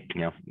just, hey,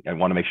 I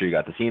want to make sure you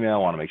got this email. I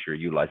want to make sure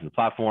you're utilizing the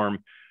platform.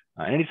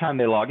 And anytime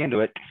they log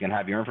into it, it's going to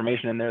have your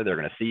information in there. They're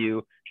going to see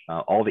you.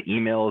 All the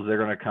emails, they're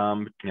going to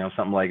come,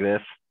 something like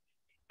this.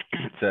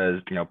 It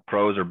says,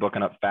 pros are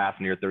booking up fast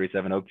near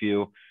 37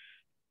 Oakview,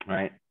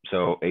 right?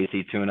 So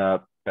AC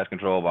tune-up, pest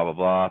control, blah, blah,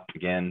 blah.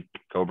 Again,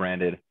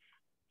 co-branded.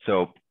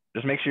 So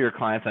just make sure your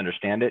clients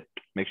understand it.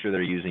 Make sure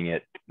they're using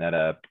it at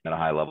a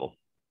high level.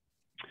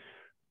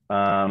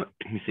 Let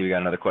me see, we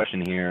got another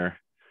question here.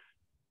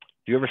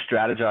 Do you ever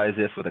strategize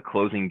this with a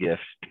closing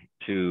gift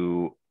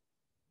to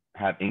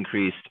have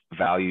increased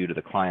value to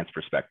the client's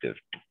perspective?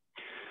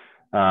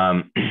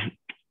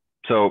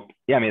 So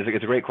yeah,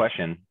 it's a great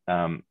question.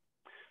 To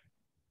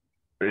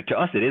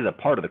us, it is a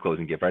part of the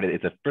closing gift, right?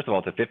 First of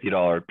all, it's a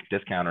 $50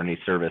 discount on any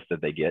service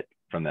that they get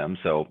from them.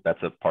 So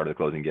that's a part of the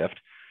closing gift.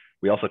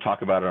 We also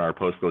talk about it on our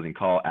post-closing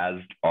call as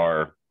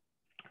I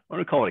want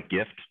to call it a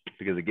gift,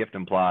 because a gift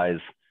implies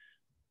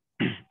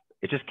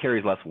it just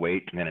carries less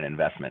weight than an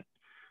investment,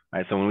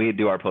 right? So when we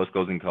do our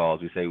post-closing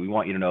calls, we say, we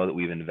want you to know that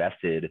we've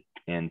invested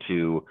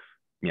into,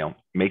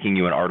 making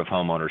you an Art of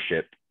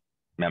Homeownership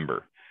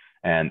member.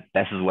 And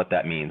this is what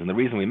that means. And the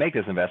reason we make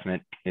this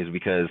investment is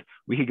because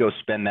we could go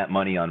spend that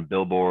money on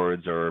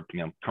billboards or,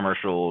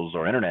 commercials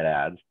or internet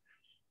ads,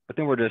 but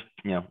then we're just,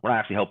 we're not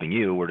actually helping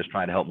you. We're just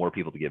trying to help more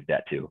people to give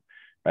debt to,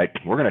 right?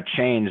 We're going to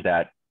change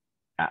that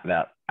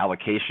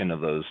allocation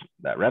of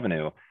that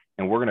revenue,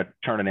 and we're going to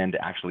turn it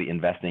into actually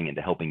investing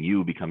into helping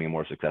you becoming a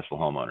more successful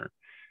homeowner.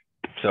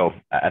 So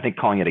I think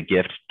calling it a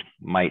gift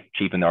might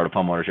cheapen the Art of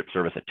Homeownership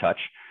service a touch.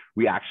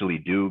 We actually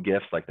do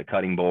gifts like the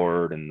cutting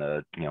board and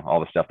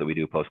all the stuff that we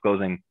do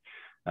post-closing.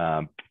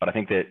 But I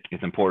think that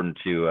it's important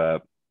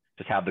to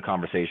just have the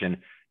conversation.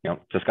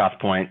 To Scott's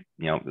point,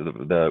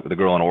 the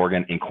girl in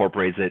Oregon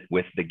incorporates it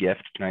with the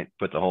gift, right?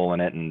 Puts a hole in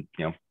it and,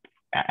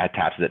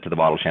 attaches it to the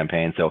bottle of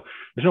champagne. So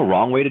there's no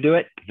wrong way to do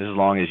it, just as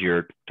long as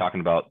you're talking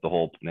about the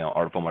whole,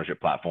 Art of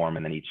Homeownership platform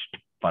and then each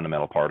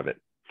fundamental part of it.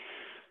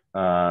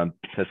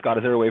 So Scott,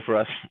 is there a way for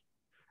us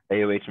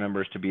AOH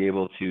members to be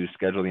able to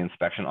schedule the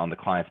inspection on the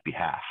client's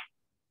behalf?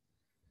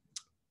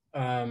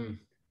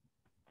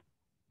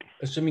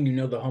 Assuming you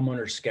know the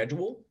homeowner's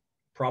schedule,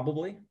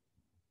 probably.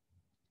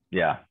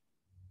 Yeah,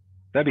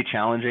 that'd be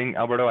challenging,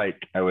 Alberto.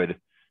 I would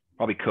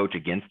probably coach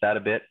against that a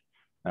bit.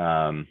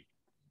 I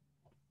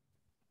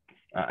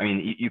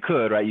mean, you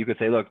could, right? You could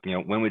say, look,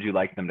 when would you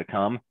like them to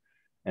come?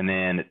 And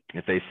then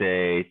if they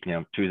say,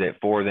 Tuesday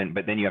at 4,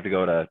 but then you have to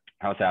go to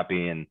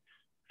HouseHappy and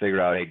figure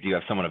out, hey, do you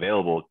have someone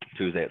available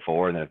Tuesday at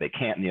 4? And then if they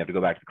can't, then you have to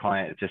go back to the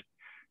client. It's just,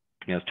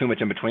 it's too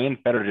much in between.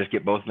 Better to just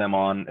get both of them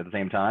on at the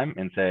same time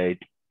and say,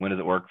 when does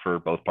it work for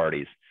both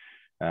parties?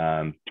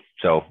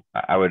 So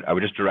I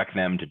would just direct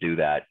them to do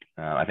that.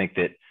 I think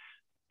that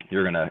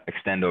you're going to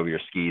extend over your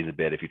skis a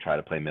bit if you try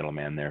to play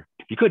middleman there.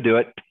 You could do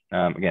it.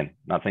 Again,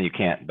 not saying you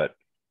can't, but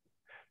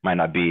might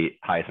not be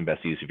highest and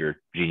best use of your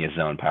genius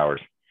zone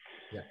powers.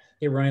 Yeah.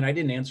 Hey, Ryan, I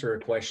didn't answer a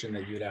question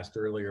that you had asked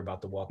earlier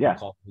about the welcome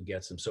call, who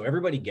gets them. So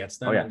everybody gets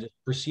them. And just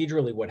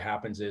procedurally, what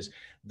happens is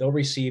they'll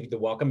receive the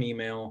welcome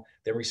email.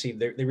 They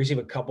receive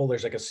a couple.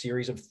 There's like a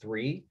series of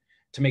 3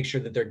 to make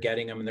sure that they're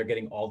getting them and they're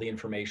getting all the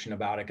information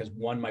about it. Because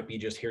one might be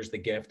just, here's the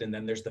gift, and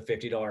then there's the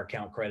 $50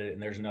 account credit,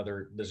 and there's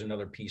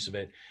another piece of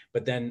it.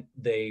 But then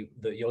they'll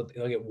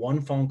get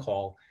one phone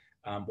call.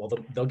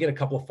 They'll get a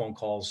couple of phone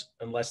calls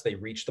unless they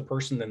reach the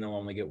person, then they'll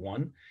only get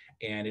one.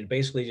 And it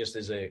basically just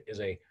is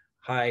a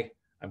hi,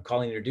 I'm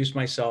calling to introduce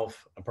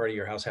myself. I'm part of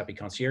your HouseHappy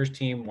concierge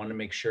team. Want to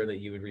make sure that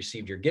you had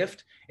received your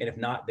gift. And if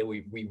not, then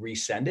we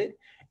resend it.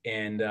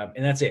 And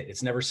that's it.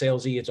 It's never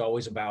salesy. It's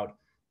always about,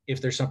 if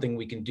there's something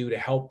we can do to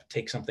help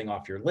take something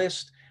off your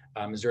list.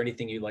 Is there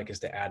anything you'd like us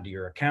to add to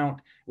your account?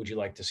 Would you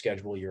like to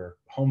schedule your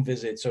home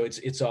visit? So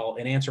it's all,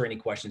 and answer any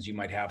questions you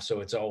might have.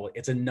 So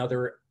it's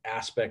another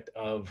aspect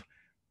of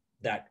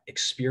that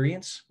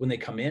experience when they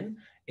come in,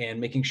 and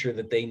making sure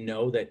that they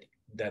know that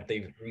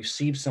they've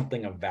received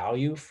something of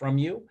value from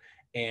you,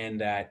 and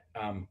that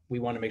we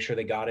want to make sure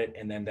they got it,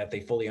 and then that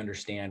they fully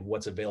understand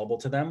what's available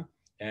to them,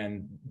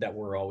 and that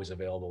we're always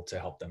available to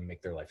help them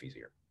make their life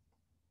easier.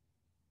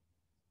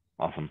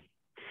 Awesome.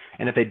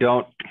 And if they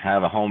don't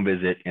have a home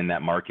visit in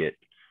that market,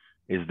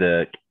 is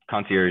the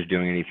concierge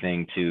doing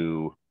anything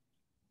to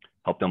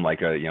help them, like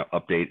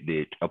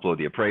upload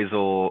the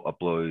appraisal,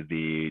 upload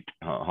the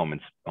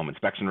home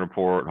inspection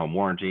report, home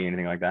warranty,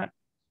 anything like that?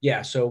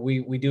 Yeah, so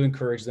we do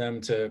encourage them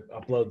to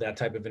upload that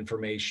type of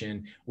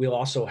information. We'll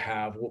also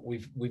have what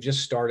we've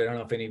just started. I don't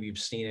know if any of you've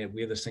seen it.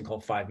 We have this thing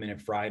called 5-Minute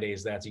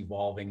Fridays that's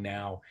evolving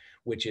now,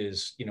 which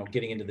is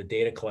getting into the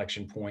data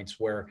collection points,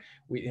 where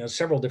we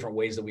several different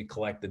ways that we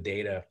collect the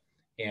data.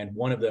 And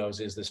one of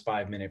those is this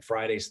 5-Minute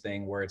Fridays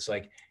thing, where it's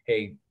like,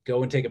 hey,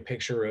 go and take a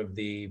picture of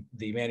the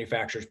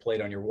manufacturer's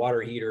plate on your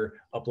water heater,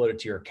 upload it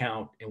to your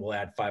account, and we'll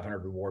add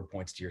 500 reward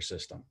points to your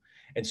system.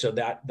 And so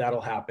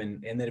that'll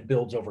happen, and then it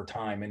builds over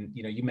time. And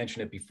you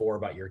mentioned it before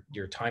about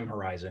your time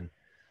horizon.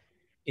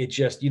 It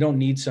just, you don't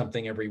need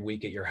something every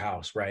week at your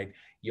house, right?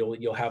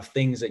 You'll have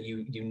things that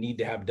you need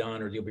to have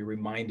done, or you'll be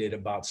reminded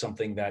about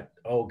something that,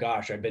 oh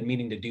gosh, I've been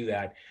meaning to do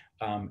that.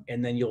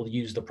 And then you'll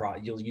use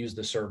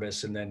the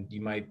service, and then you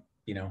might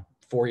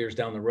 4 years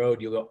down the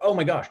road, you'll go, oh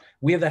my gosh,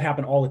 we have that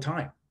happen all the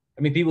time.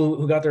 I mean, people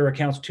who got their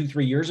accounts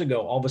 2-3 years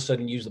ago, all of a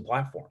sudden use the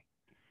platform.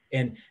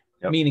 And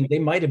meaning they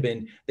might have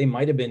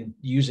been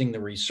using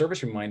the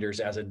service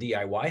reminders as a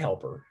DIY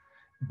helper,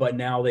 but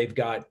now they've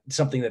got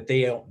something that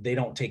they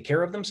don't take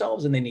care of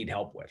themselves and they need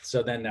help with.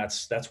 So then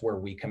that's where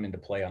we come into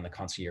play on the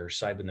concierge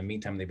side. But in the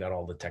meantime, they've got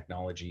all the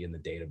technology and the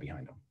data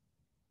behind them.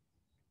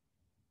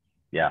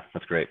 Yeah,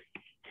 that's great.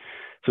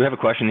 So we have a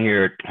question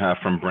here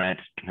from Brent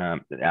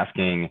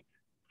asking,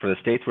 for the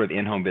states where the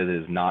in-home visit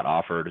is not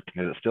offered, is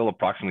it still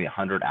approximately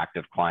 100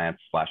 active clients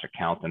 /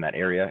 accounts in that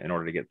area in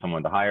order to get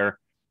someone to hire?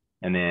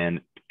 And then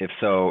if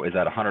so, is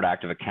that 100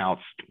 active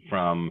accounts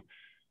from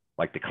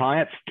like the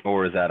clients,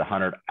 or is that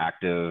 100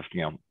 active,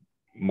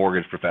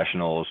 mortgage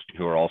professionals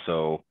who are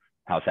also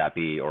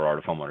HouseHappy or Art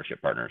of Homeownership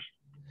partners?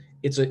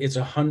 It's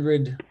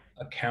 100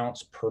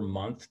 accounts per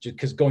month, just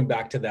because going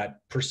back to that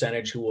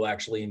percentage who will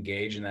actually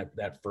engage in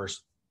that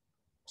first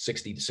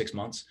 60 to 6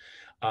 months.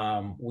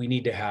 We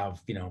need to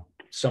have,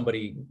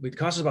 somebody, it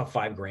costs us about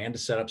 $5,000 to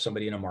set up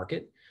somebody in a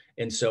market.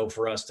 And so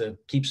for us to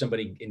keep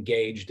somebody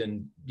engaged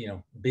and,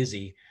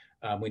 busy,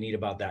 we need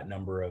about that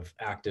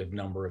active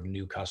number of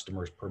new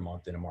customers per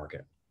month in a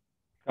market.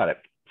 Got it.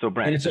 So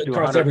Brent, and it's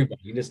across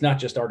everybody. It's not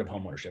just Art of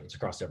Homeownership. It's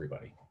across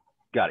everybody.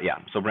 Got it. Yeah.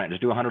 So Brent,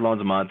 just do 100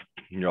 loans a month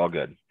and you're all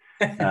good.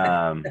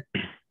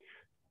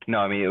 No,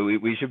 I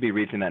mean, we should be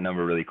reaching that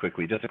number really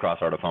quickly just across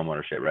Art of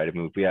Homeownership, right? I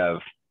mean, if we have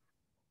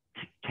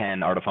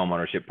 10 Art of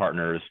Homeownership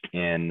partners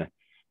in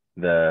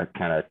the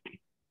kind of,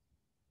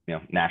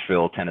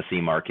 Nashville,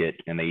 Tennessee market,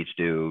 and they each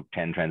do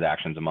 10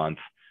 transactions a month,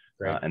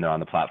 and they're on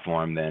the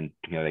platform, then,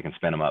 they can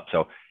spin them up.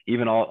 So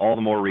even all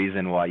the more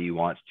reason why you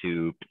want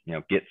to,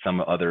 get some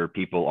other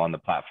people on the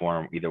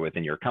platform, either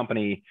within your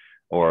company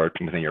or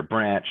within your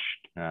branch,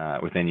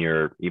 within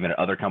your, even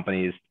other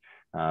companies.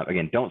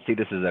 Again, don't see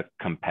this as a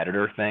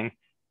competitor thing.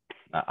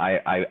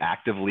 I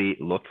actively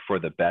look for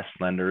the best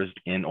lenders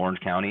in Orange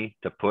County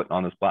to put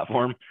on this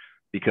platform,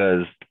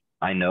 because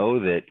I know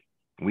that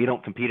we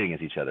don't compete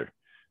against each other,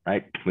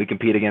 right? We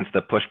compete against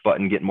the push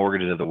button, get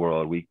mortgages of the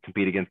world. We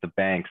compete against the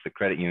banks, the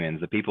credit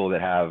unions, the people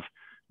that have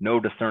no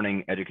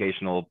discerning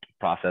educational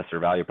process or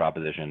value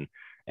proposition.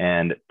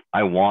 And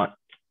I want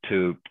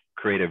to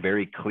create a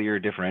very clear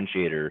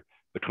differentiator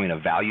between a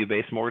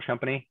value-based mortgage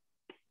company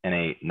and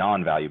a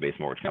non-value-based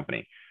mortgage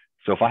company.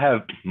 So if I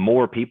have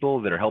more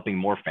people that are helping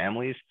more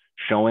families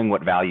showing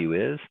what value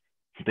is,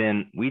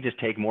 then we just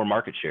take more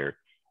market share.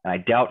 And I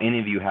doubt any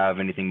of you have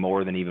anything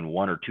more than even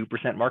 1 or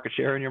 2% market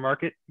share in your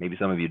market. Maybe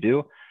some of you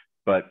do,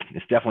 but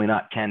it's definitely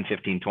not 10,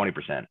 15,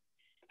 20%.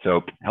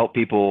 So help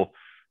people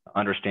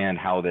understand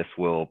how this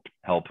will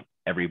help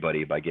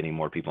everybody by getting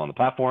more people on the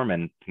platform,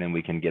 and then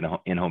we can get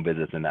in-home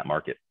visits in that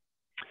market.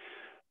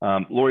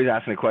 Lori's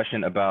asking a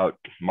question about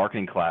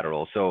marketing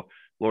collateral. So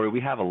Lori,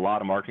 we have a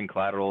lot of marketing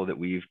collateral that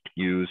we've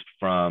used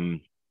from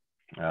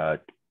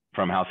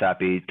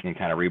HouseHappy and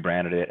kind of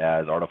rebranded it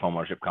as Art of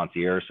Homeownership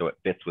Concierge, so it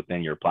fits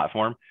within your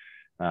platform.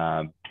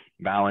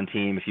 Val and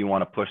team, if you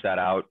want to push that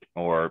out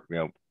or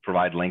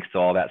provide links to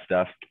all that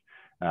stuff.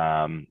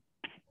 And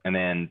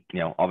then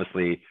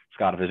obviously,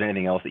 Scott, if there's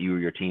anything else that you or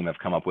your team have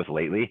come up with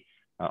lately,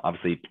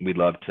 obviously we'd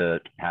love to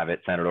have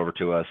it send it over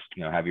to us.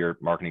 Have your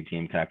marketing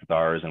team connect with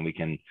ours, and we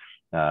can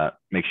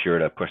make sure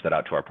to push that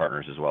out to our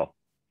partners as well.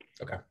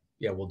 Okay.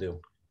 Yeah, we'll do.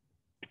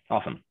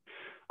 Awesome.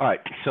 All right.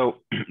 So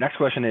next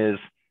question is,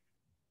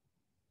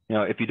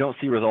 if you don't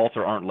see results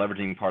or aren't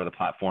leveraging part of the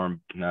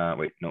platform,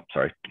 wait, no,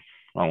 sorry,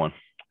 wrong one.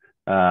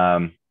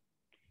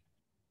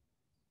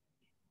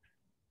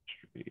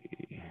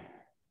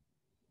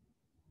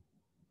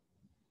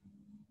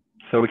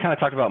 So we kind of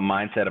talked about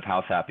mindset of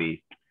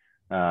HouseHappy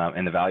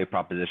and the value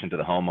proposition to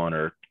the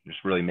homeowner, just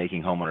really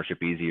making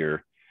homeownership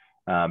easier.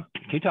 Can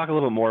you talk a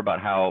little bit more about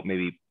how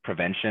maybe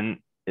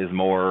prevention is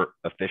more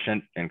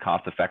efficient and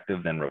cost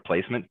effective than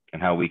replacement,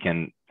 and how we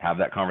can have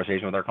that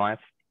conversation with our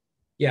clients?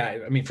 Yeah,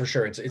 I mean, for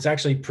sure. It's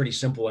actually pretty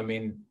simple. I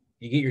mean,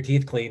 you get your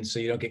teeth cleaned so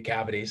you don't get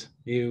cavities.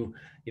 You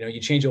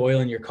change the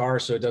oil in your car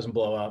so it doesn't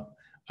blow up.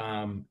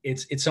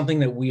 It's something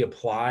that we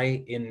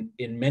apply in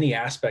many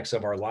aspects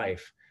of our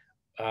life.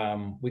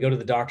 We go to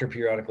the doctor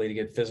periodically to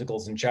get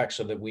physicals and checks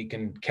so that we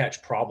can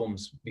catch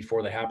problems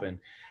before they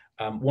happen.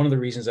 One of the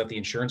reasons that the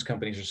insurance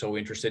companies are so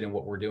interested in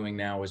what we're doing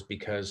now is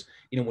because,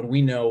 when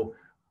we know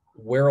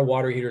where a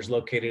water heater is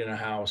located in a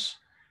house,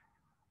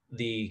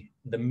 the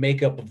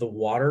makeup of the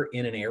water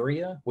in an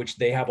area, which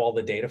they have all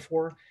the data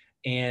for,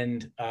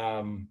 and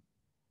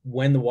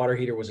when the water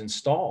heater was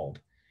installed,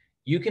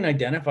 you can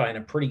identify in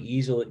a pretty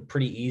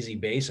easy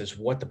basis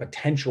what the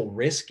potential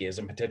risk is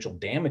and potential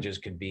damages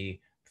could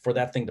be for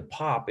that thing to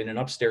pop in an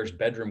upstairs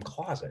bedroom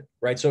closet,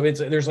 right? So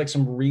there's like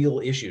some real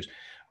issues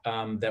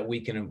that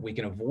we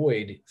can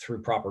avoid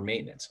through proper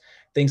maintenance.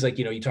 Things like,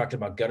 you talked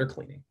about gutter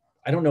cleaning.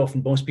 I don't know if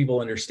most people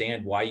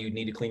understand why you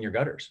need to clean your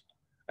gutters.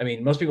 I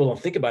mean, most people don't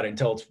think about it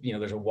until it's,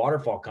 there's a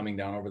waterfall coming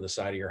down over the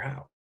side of your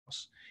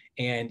house.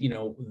 And,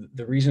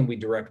 the reason we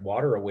direct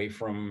water away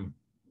from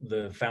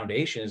the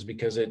foundation is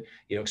because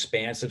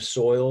expansive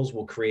soils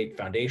will create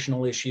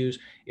foundational issues.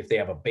 If they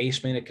have a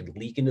basement, it could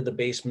leak into the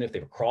basement. If they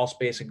have a crawl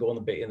space, it could go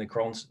in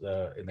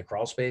the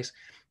crawl space.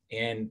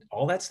 And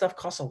all that stuff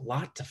costs a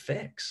lot to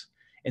fix.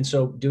 And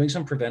so doing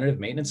some preventative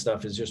maintenance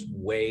stuff is just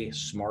way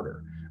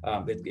smarter.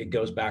 It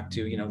goes back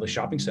to, the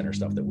shopping center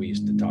stuff that we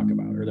used to talk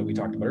about, or that we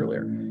talked about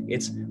earlier.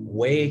 It's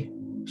way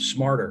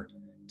smarter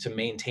to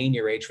maintain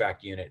your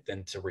HVAC unit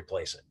than to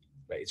replace it,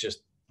 right? It's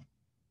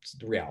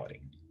the reality.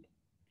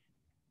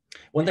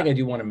 One thing I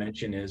do want to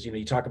mention is,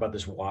 you talk about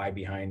this why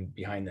behind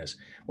this.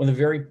 One of the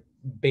very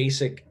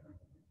basic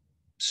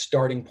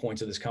starting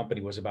points of this company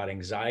was about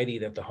anxiety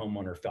that the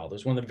homeowner felt. It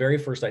was one of the very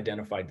first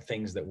identified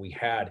things that we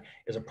had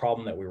as a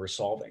problem that we were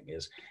solving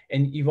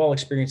and you've all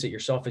experienced it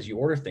yourself as you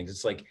order things.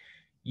 It's like,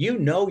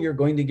 you're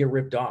going to get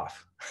ripped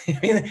off. I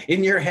mean,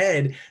 in your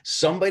head,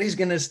 somebody's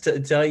going to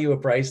tell you a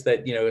price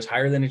that, is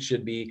higher than it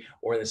should be,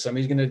 or that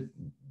somebody's going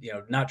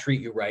to, not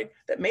treat you right.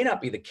 That may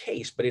not be the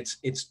case, but it's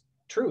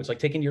true. It's like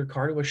taking your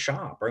car to a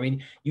shop. I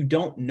mean, you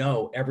don't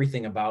know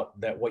everything about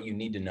that, what you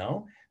need to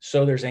know.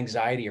 So there's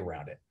anxiety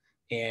around it.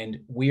 And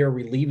we are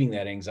relieving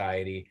that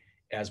anxiety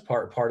as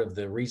part of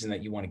the reason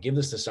that you want to give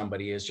this to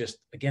somebody is just,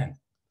 again,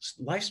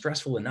 life's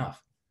stressful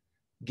enough.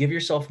 Give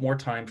yourself more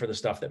time for the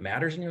stuff that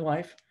matters in your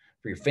life,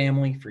 for your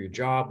family, for your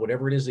job,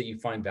 whatever it is that you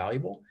find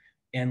valuable,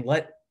 and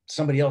let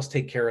somebody else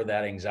take care of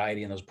that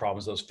anxiety and those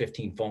problems, those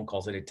 15 phone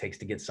calls that it takes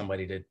to get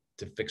somebody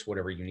to fix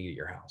whatever you need at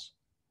your house.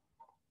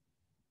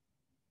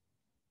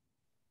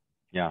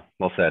 Yeah,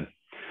 well said.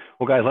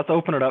 Well, guys, let's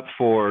open it up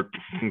for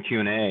some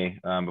Q&A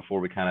before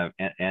we kind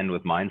of end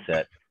with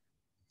mindset.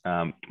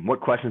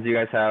 What questions do you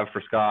guys have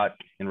for Scott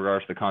in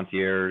regards to the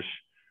concierge?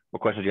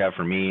 What questions do you have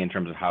for me in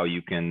terms of how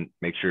you can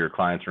make sure your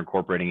clients are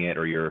incorporating it,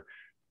 or you're,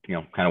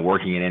 kind of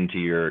working it into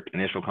your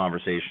initial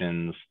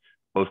conversations,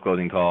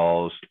 post-closing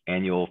calls,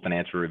 annual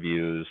financial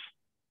reviews?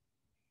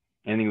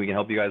 Anything we can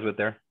help you guys with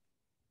there?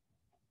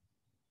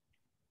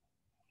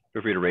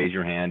 Feel free to raise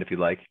your hand if you'd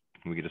like.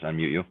 We can just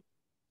unmute you.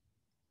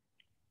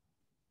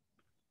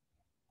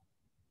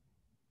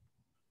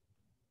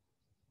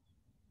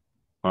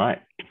 All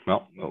right.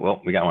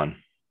 Well, we got one.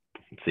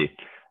 Let's see.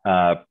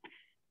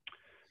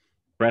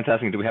 Brent's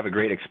asking, do we have a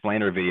great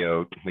explainer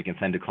video we can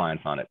send to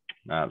clients on it?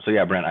 So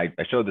yeah, Brent, I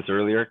showed this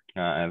earlier.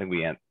 I think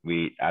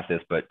we asked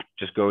this, but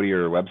just go to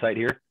your website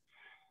here,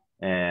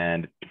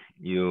 and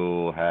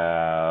you'll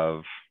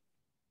have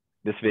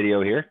this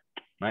video here,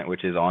 right,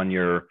 which is on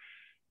your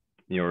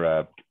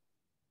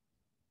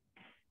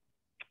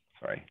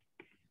sorry,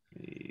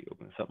 let me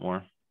open this up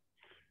more.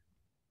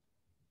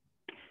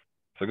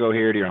 So go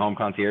here to your home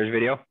concierge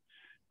video.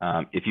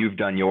 If you've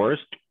done yours,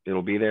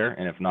 it'll be there,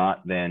 and if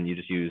not, then you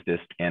just use this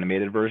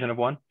animated version of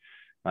one.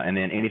 And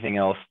then anything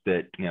else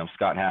that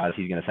Scott has,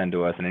 he's going to send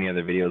to us, and any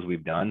other videos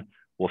we've done,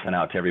 we'll send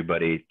out to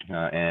everybody.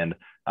 And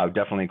I would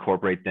definitely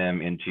incorporate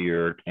them into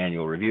your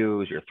annual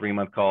reviews, your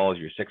 3-month calls,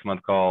 your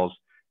 6-month calls,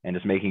 and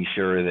just making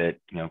sure that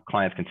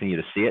clients continue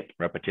to see it.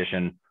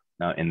 Repetition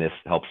in this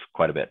helps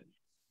quite a bit.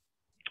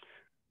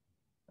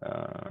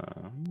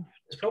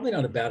 It's probably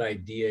not a bad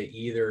idea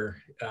either,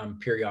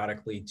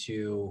 periodically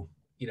to,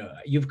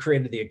 you've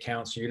created the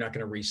account, so you're not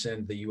going to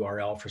resend the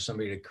URL for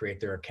somebody to create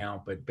their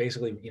account, but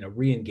basically,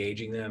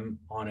 re-engaging them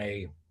on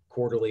a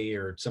quarterly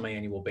or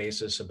semi-annual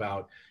basis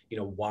about,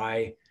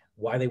 why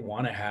they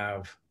want to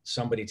have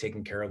somebody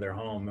taking care of their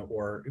home,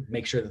 or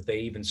make sure that they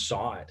even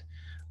saw it.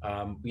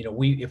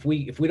 If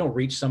we don't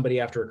reach somebody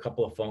after a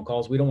couple of phone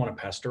calls, we don't want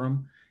to pester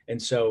them.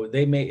 And so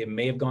it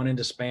may have gone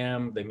into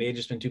spam. They may have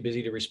just been too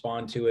busy to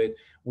respond to it.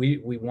 We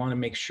want to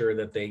make sure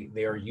that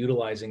they are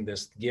utilizing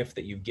this gift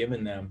that you've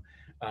given them.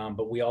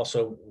 But we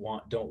also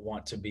don't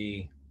want to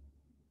be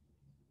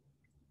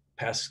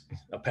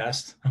a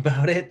pest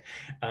about it.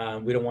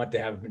 We don't want to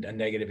have a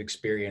negative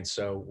experience.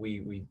 So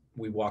we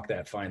walk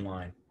that fine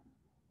line.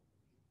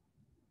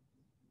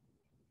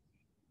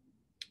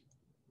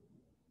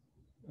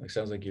 It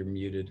sounds like you're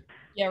muted.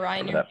 Yeah,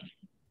 Ryan, you're.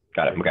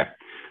 Got it. Okay.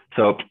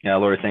 So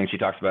Laura's saying she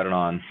talks about it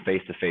on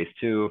face-to-face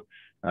too.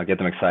 Get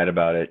them excited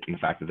about it and the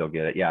fact that they'll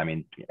get it. Yeah, I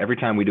mean, every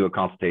time we do a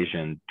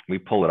consultation, we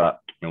pull it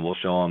up and we'll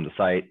show them the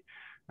site.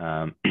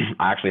 I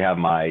actually have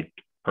my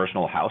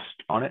personal house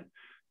on it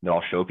that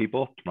I'll show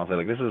people. And I'll say,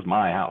 like, this is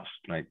my house.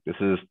 Like, this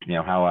is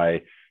how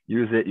I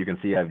use it. You can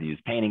see I've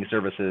used painting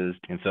services,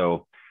 and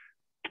so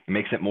it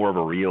makes it more of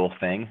a real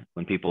thing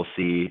when people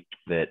see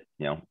that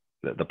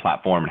the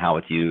platform and how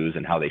it's used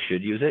and how they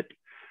should use it.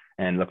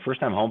 And look,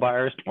 first-time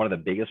homebuyers, one of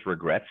the biggest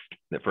regrets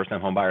that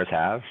first-time homebuyers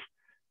have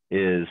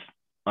is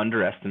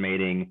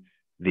underestimating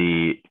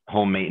the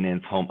home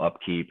maintenance, home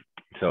upkeep.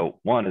 So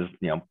one is,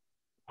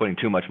 putting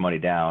too much money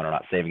down or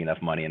not saving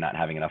enough money and not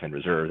having enough in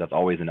reserve. That's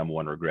always the number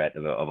one regret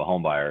of a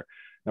home buyer.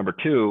 Number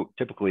two,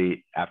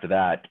 typically after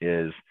that,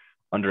 is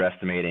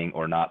underestimating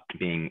or not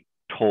being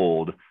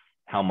told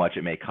how much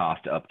it may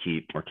cost to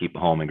upkeep or keep a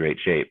home in great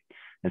shape.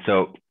 And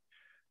so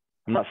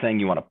I'm not saying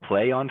you want to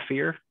play on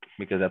fear,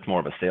 because that's more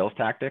of a sales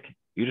tactic.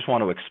 You just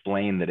want to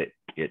explain that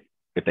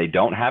if they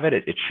don't have it,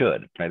 it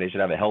should, right? They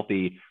should have a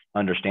healthy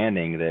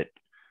understanding that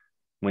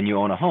when you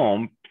own a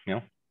home,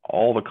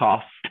 all the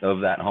costs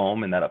of that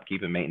home and that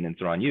upkeep and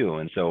maintenance are on you.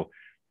 And so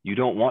you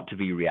don't want to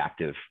be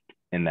reactive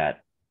in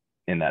that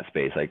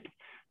space. Like,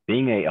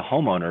 being a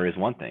homeowner is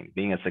one thing.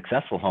 Being a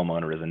successful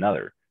homeowner is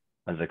another.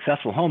 A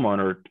successful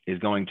homeowner is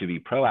going to be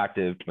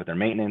proactive with their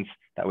maintenance.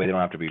 That way they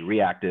don't have to be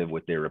reactive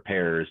with their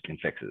repairs and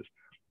fixes.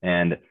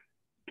 And,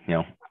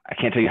 I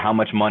can't tell you how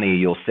much money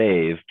you'll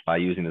save by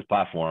using this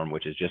platform,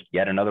 which is just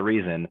yet another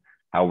reason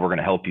how we're going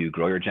to help you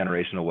grow your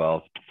generational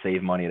wealth,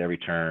 save money at every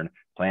turn,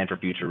 plan for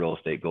future real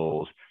estate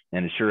goals,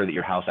 and ensure that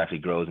your house actually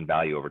grows in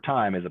value over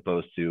time, as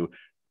opposed to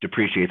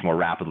depreciates more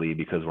rapidly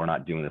because we're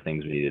not doing the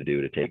things we need to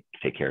do to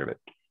take care of it.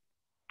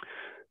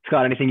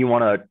 Scott, anything you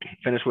want to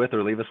finish with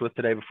or leave us with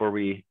today before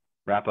we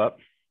wrap up?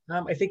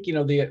 I think,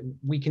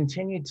 we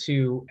continue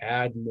to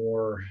add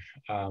more.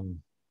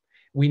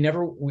 We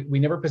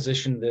never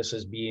positioned this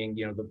as being,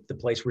 the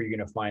place where you're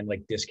going to find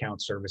like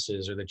discount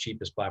services or the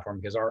cheapest platform,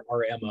 because our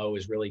MO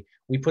is really,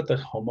 we put the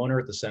homeowner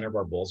at the center of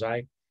our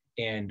bullseye.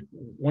 And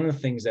one of the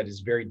things that is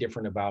very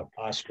different about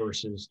us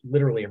versus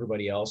literally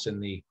everybody else in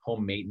the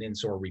home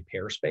maintenance or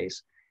repair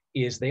space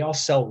is they all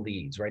sell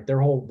leads, right?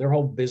 Their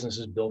whole business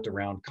is built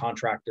around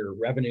contractor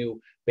revenue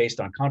based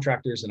on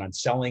contractors and on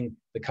selling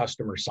the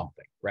customer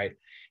something, right?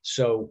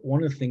 So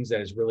one of the things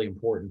that is really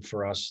important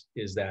for us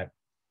is that,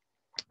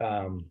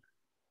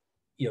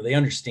 they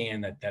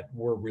understand that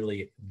we're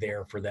really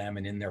there for them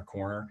and in their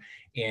corner,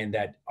 and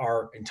that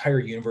our entire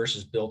universe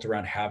is built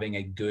around having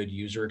a good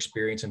user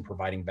experience and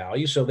providing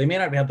value. So they may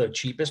not have the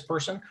cheapest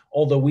person,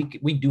 although we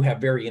do have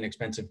very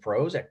inexpensive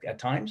pros at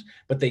times,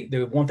 but they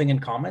have one thing in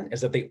common, is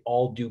that they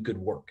all do good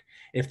work.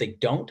 If they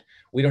don't,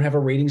 we don't have a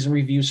ratings and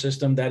review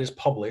system that is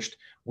published.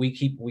 We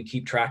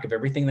keep track of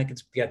everything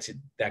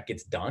that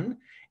gets done.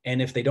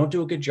 And if they don't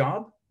do a good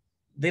job,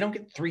 they don't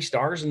get 3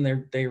 stars,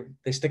 and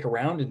they stick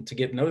around, and to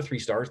get another 3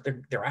 stars,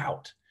 they're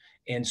out.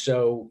 And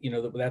so,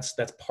 that's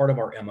part of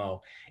our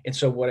MO. And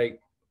so what I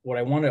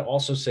want to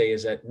also say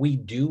is that we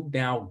do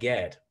now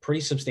get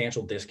pretty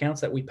substantial discounts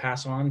that we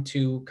pass on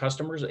to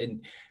customers,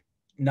 and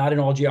not in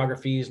all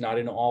geographies, not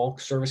in all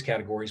service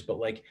categories, but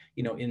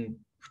in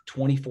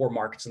 24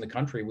 markets in the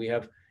country, we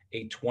have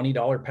a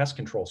 $20 pest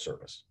control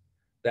service.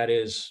 that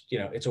is, you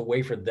know, it's a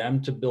way for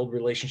them to build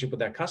relationship with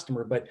that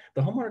customer, but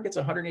the homeowner gets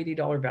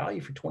 $180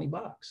 value for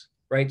 $20,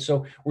 right?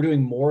 So we're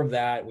doing more of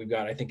that. We've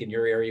got, I think in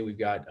your area, we've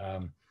got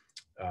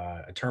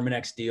a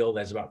Terminex deal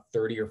that's about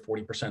 30 or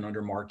 40%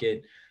 under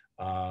market.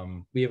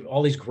 We have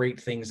all these great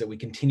things that we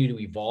continue to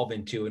evolve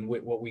into. And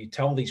what we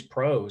tell these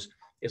pros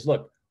is,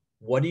 look,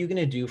 what are you going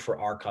to do for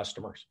our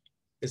customers?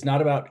 It's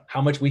not about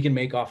how much we can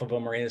make off of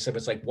them or any of this stuff.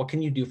 It's like, what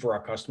can you do for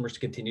our customers to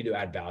continue to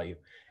add value?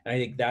 And I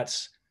think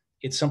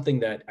it's something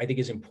that I think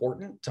is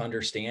important to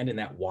understand. And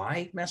that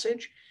why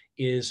message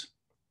is,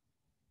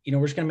 you know,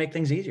 we're just going to make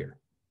things easier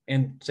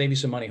and save you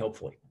some money,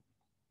 hopefully.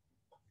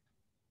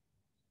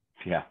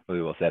 Yeah,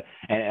 really well said.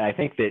 And I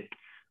think that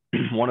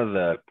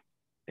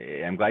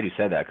I'm glad you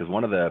said that, because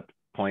one of the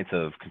points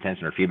of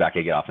contention or feedback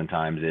I get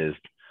oftentimes is,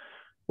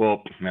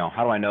 well, you know,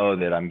 how do I know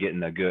that I'm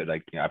getting a good,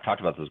 like, you know, I've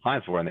talked about those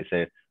clients before, and they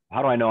say,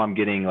 how do I know I'm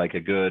getting like a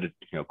good,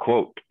 you know,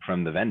 quote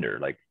from the vendor?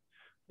 Like,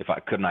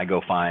 couldn't I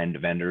go find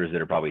vendors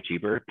that are probably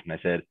cheaper? And I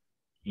said,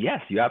 yes,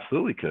 you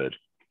absolutely could.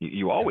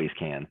 You always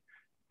can.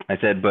 I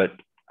said, but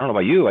I don't know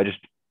about you. I just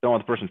don't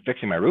want the person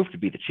fixing my roof to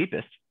be the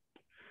cheapest.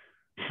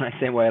 I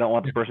say, well, I don't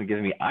want the person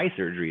giving me eye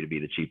surgery to be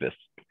the cheapest.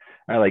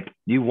 Like,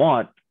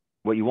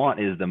 what you want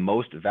is the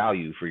most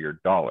value for your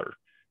dollar,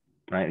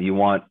 right? You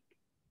want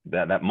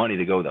that money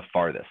to go the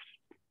farthest.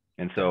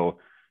 And so,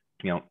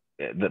 you know,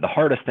 the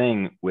hardest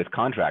thing with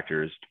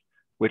contractors,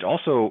 which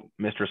also,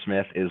 Mr.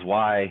 Smith, is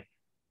why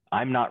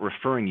I'm not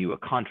referring you a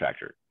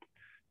contractor,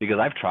 because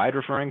I've tried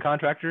referring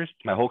contractors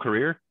my whole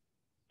career,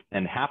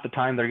 and half the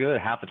time they're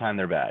good, half the time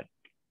they're bad.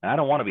 And I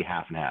don't want to be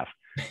half and half.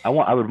 I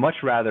would much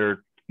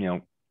rather, you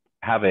know,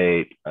 have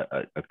a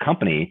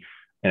company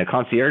and a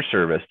concierge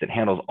service that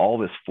handles all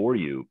this for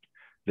you,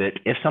 that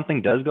if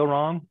something does go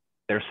wrong,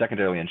 they're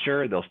secondarily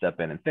insured, they'll step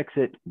in and fix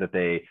it, that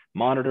they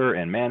monitor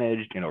and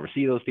manage and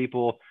oversee those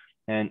people.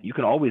 And you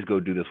can always go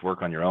do this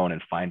work on your own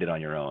and find it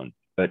on your own.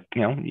 But,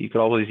 you know, you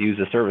could always use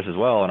the service as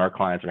well, and our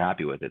clients are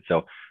happy with it.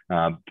 So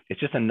it's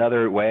just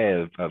another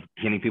way of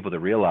getting people to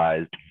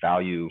realize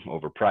value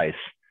over price,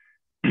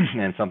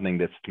 and something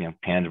that's, you know,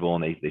 tangible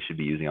and they should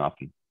be using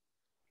often.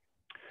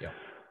 Yeah.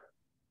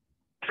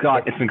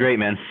 Scott, it's been great,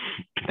 man.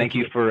 Thank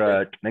you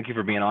for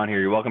being on here.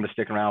 You're welcome to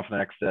stick around for the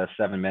next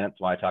 7 minutes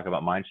while I talk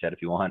about Mindset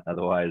if you want.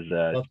 Otherwise,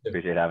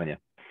 appreciate having you.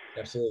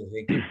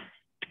 Absolutely. Thank you.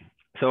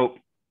 So,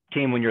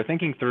 team, when you're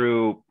thinking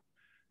through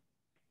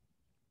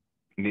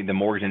the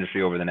mortgage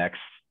industry over the next,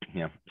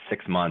 you know,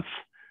 6 months,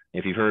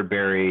 if you've heard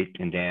Barry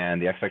and Dan,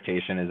 the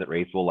expectation is that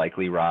rates will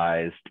likely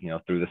rise, you know,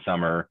 through the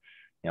summer,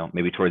 you know,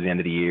 maybe towards the end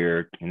of the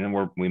year, and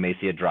then we may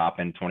see a drop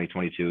in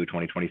 2022,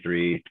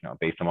 2023, you know,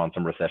 based on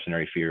some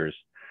recessionary fears.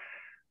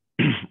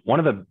 One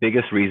of the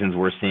biggest reasons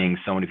we're seeing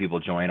so many people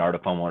join Art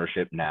of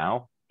Homeownership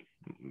now,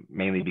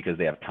 mainly because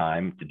they have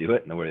time to do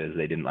it, whereas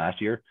they didn't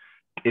last year,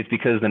 is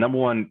because the number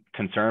one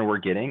concern we're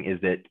getting is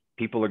that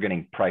people are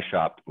getting price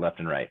shopped left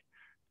and right.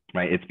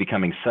 It's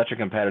becoming such a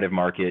competitive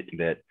market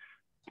that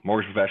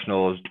mortgage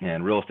professionals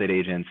and real estate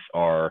agents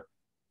are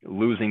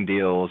losing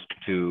deals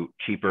to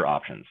cheaper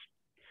options.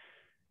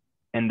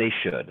 And they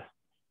should.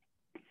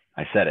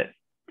 I said it,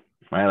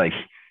 right? Like,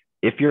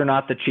 if you're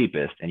not the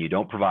cheapest and you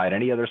don't provide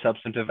any other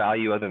substantive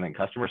value other than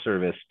customer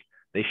service,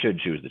 they should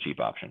choose the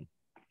cheap option.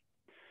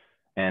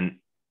 And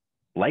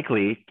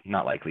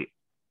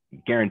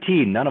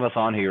guaranteed, none of us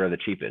on here are the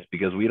cheapest,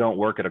 because we don't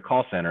work at a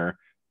call center,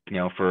 you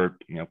know, for,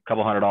 you know, a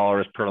couple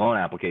 $100 per loan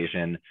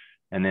application,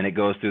 and then it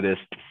goes through this,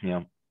 you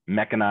know,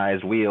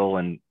 mechanized wheel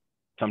and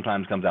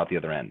sometimes comes out the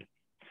other end.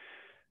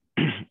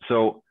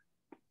 So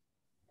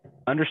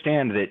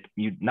understand that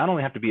you not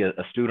only have to be a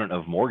student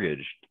of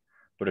mortgage,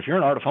 but if you're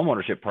an Art of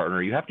Homeownership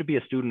partner, you have to be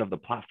a student of the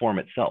platform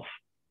itself.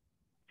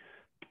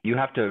 You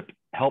have to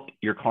help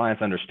your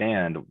clients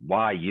understand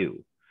why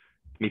you,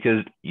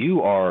 because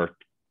you are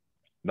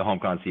the home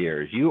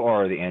concierge, you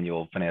are the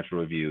annual financial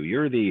review,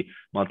 you're the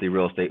monthly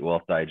real estate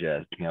wealth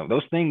digest. You know,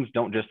 those things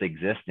don't just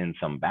exist in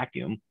some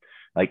vacuum.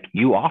 Like,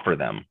 you offer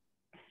them,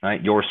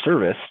 right? Your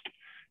service,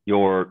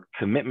 your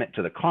commitment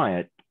to the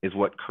client is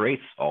what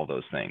creates all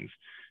those things.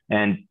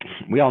 And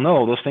we all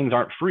know those things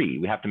aren't free.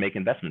 We have to make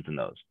investments in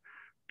those.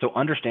 So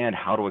understand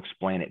how to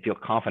explain it, feel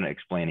confident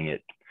explaining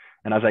it.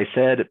 And as I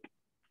said,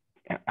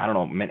 I don't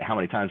know how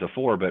many times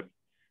before, but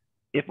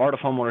if Art of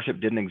Homeownership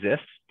didn't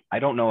exist, I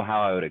don't know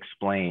how I would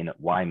explain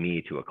why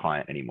me to a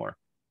client anymore.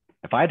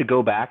 If I had to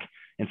go back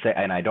and say,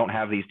 and I don't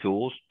have these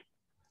tools,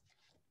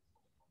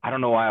 I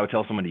don't know why I would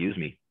tell someone to use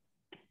me.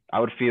 I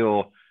would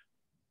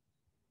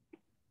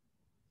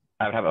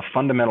have a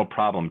fundamental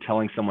problem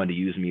telling someone to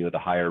use me with a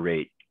higher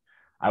rate.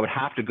 I would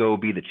have to go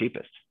be the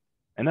cheapest.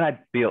 And then I'd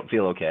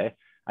feel okay.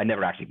 I'd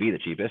never actually be the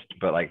cheapest,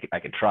 but like, I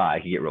could try,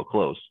 I could get real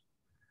close.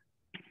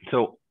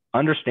 So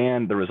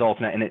understand the results.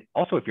 And it,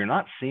 also, if you're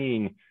not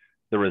seeing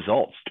the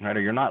results, right,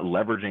 or you're not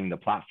leveraging the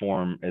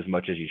platform as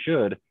much as you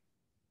should,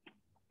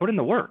 put in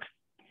the work.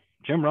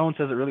 Jim Rohn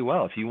says it really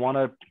well. If you want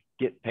to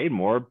get paid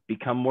more,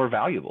 become more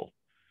valuable,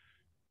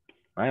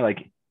 right?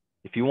 Like,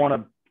 if you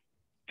want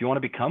to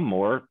become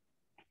more,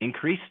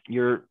 increase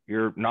your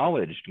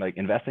knowledge, like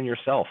invest in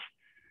yourself.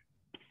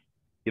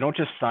 You don't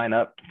just sign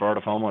up for Art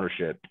of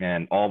Homeownership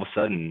and all of a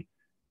sudden,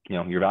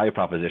 your value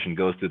proposition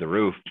goes through the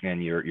roof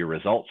and your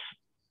results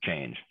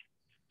change.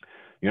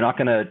 You're not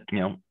going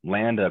to,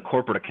 land a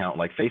corporate account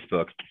like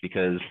Facebook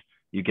because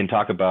you can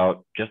talk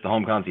about just the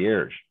home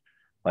concierge.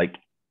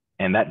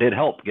 And that did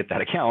help get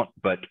that account,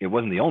 but it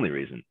wasn't the only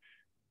reason.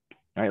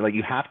 Right? Like,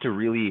 you have to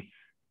really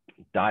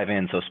dive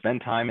in. So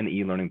spend time in the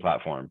e-learning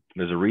platform.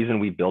 There's a reason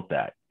we built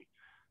that.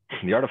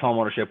 The Art of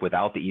Homeownership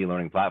without the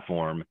e-learning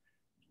platform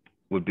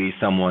would be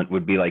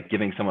like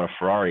giving someone a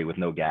Ferrari with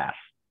no gas.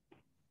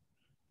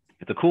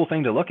 It's a cool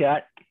thing to look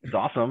at. It's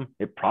awesome.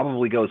 It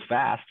probably goes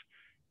fast,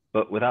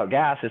 but without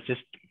gas, it's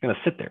just going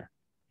to sit there.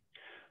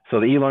 So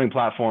the e-learning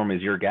platform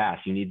is your gas.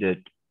 You need to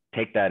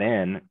take that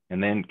in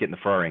and then get in the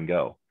Ferrari and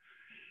go.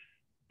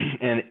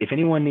 And if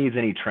anyone needs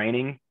any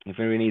training, if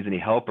anyone needs any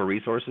help or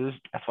resources,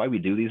 that's why we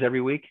do these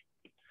every week.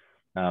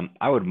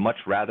 I would much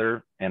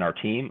rather, and our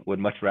team would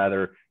much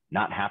rather,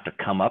 not have to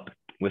come up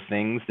with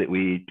things that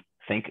we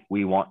think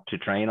we want to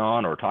train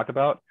on or talk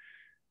about.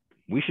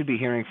 We should be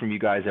hearing from you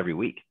guys every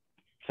week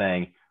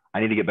saying, I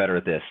need to get better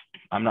at this.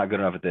 I'm not good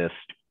enough at this.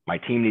 My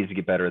team needs to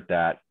get better at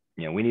that.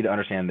 We need to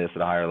understand this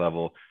at a higher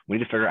level. We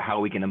need to figure out how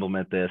we can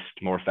implement this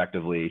more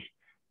effectively.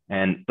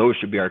 And those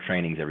should be our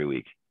trainings every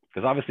week.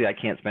 Because obviously I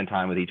can't spend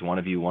time with each one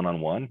of you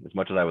one-on-one as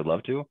much as I would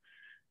love to.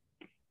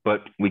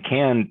 But we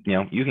can,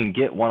 you can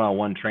get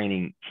one-on-one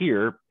training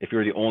here if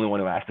you're the only one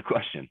who asked the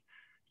question.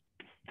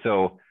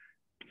 So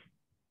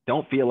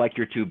don't feel like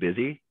you're too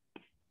busy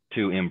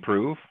to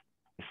improve.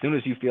 As soon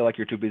as you feel like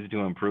you're too busy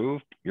to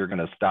improve, you're going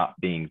to stop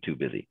being too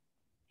busy.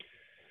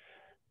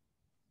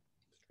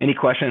 Any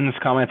questions,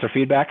 comments, or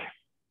feedback?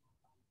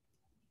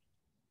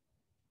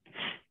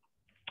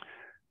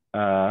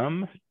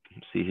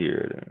 Let's see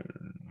here.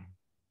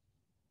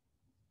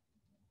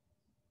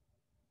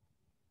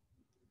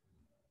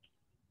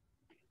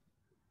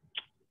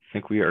 I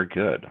think we are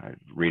good. I'm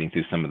reading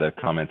through some of the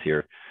comments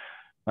here.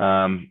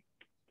 All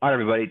right,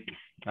 everybody.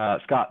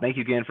 Scott, thank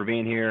you again for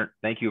being here.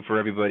 Thank you for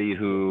everybody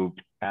who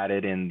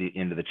added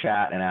into the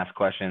chat and asked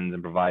questions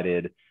and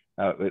provided.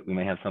 We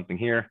may have something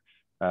here.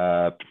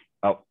 Oh,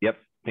 yep.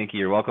 Pinky,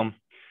 you're welcome.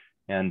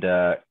 And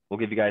we'll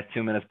give you guys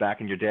 2 minutes back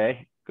in your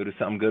day. Go do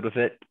something good with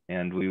it.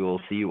 And we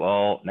will see you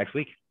all next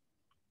week.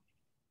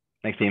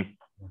 Thanks, team.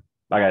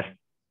 Bye, guys.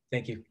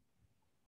 Thank you.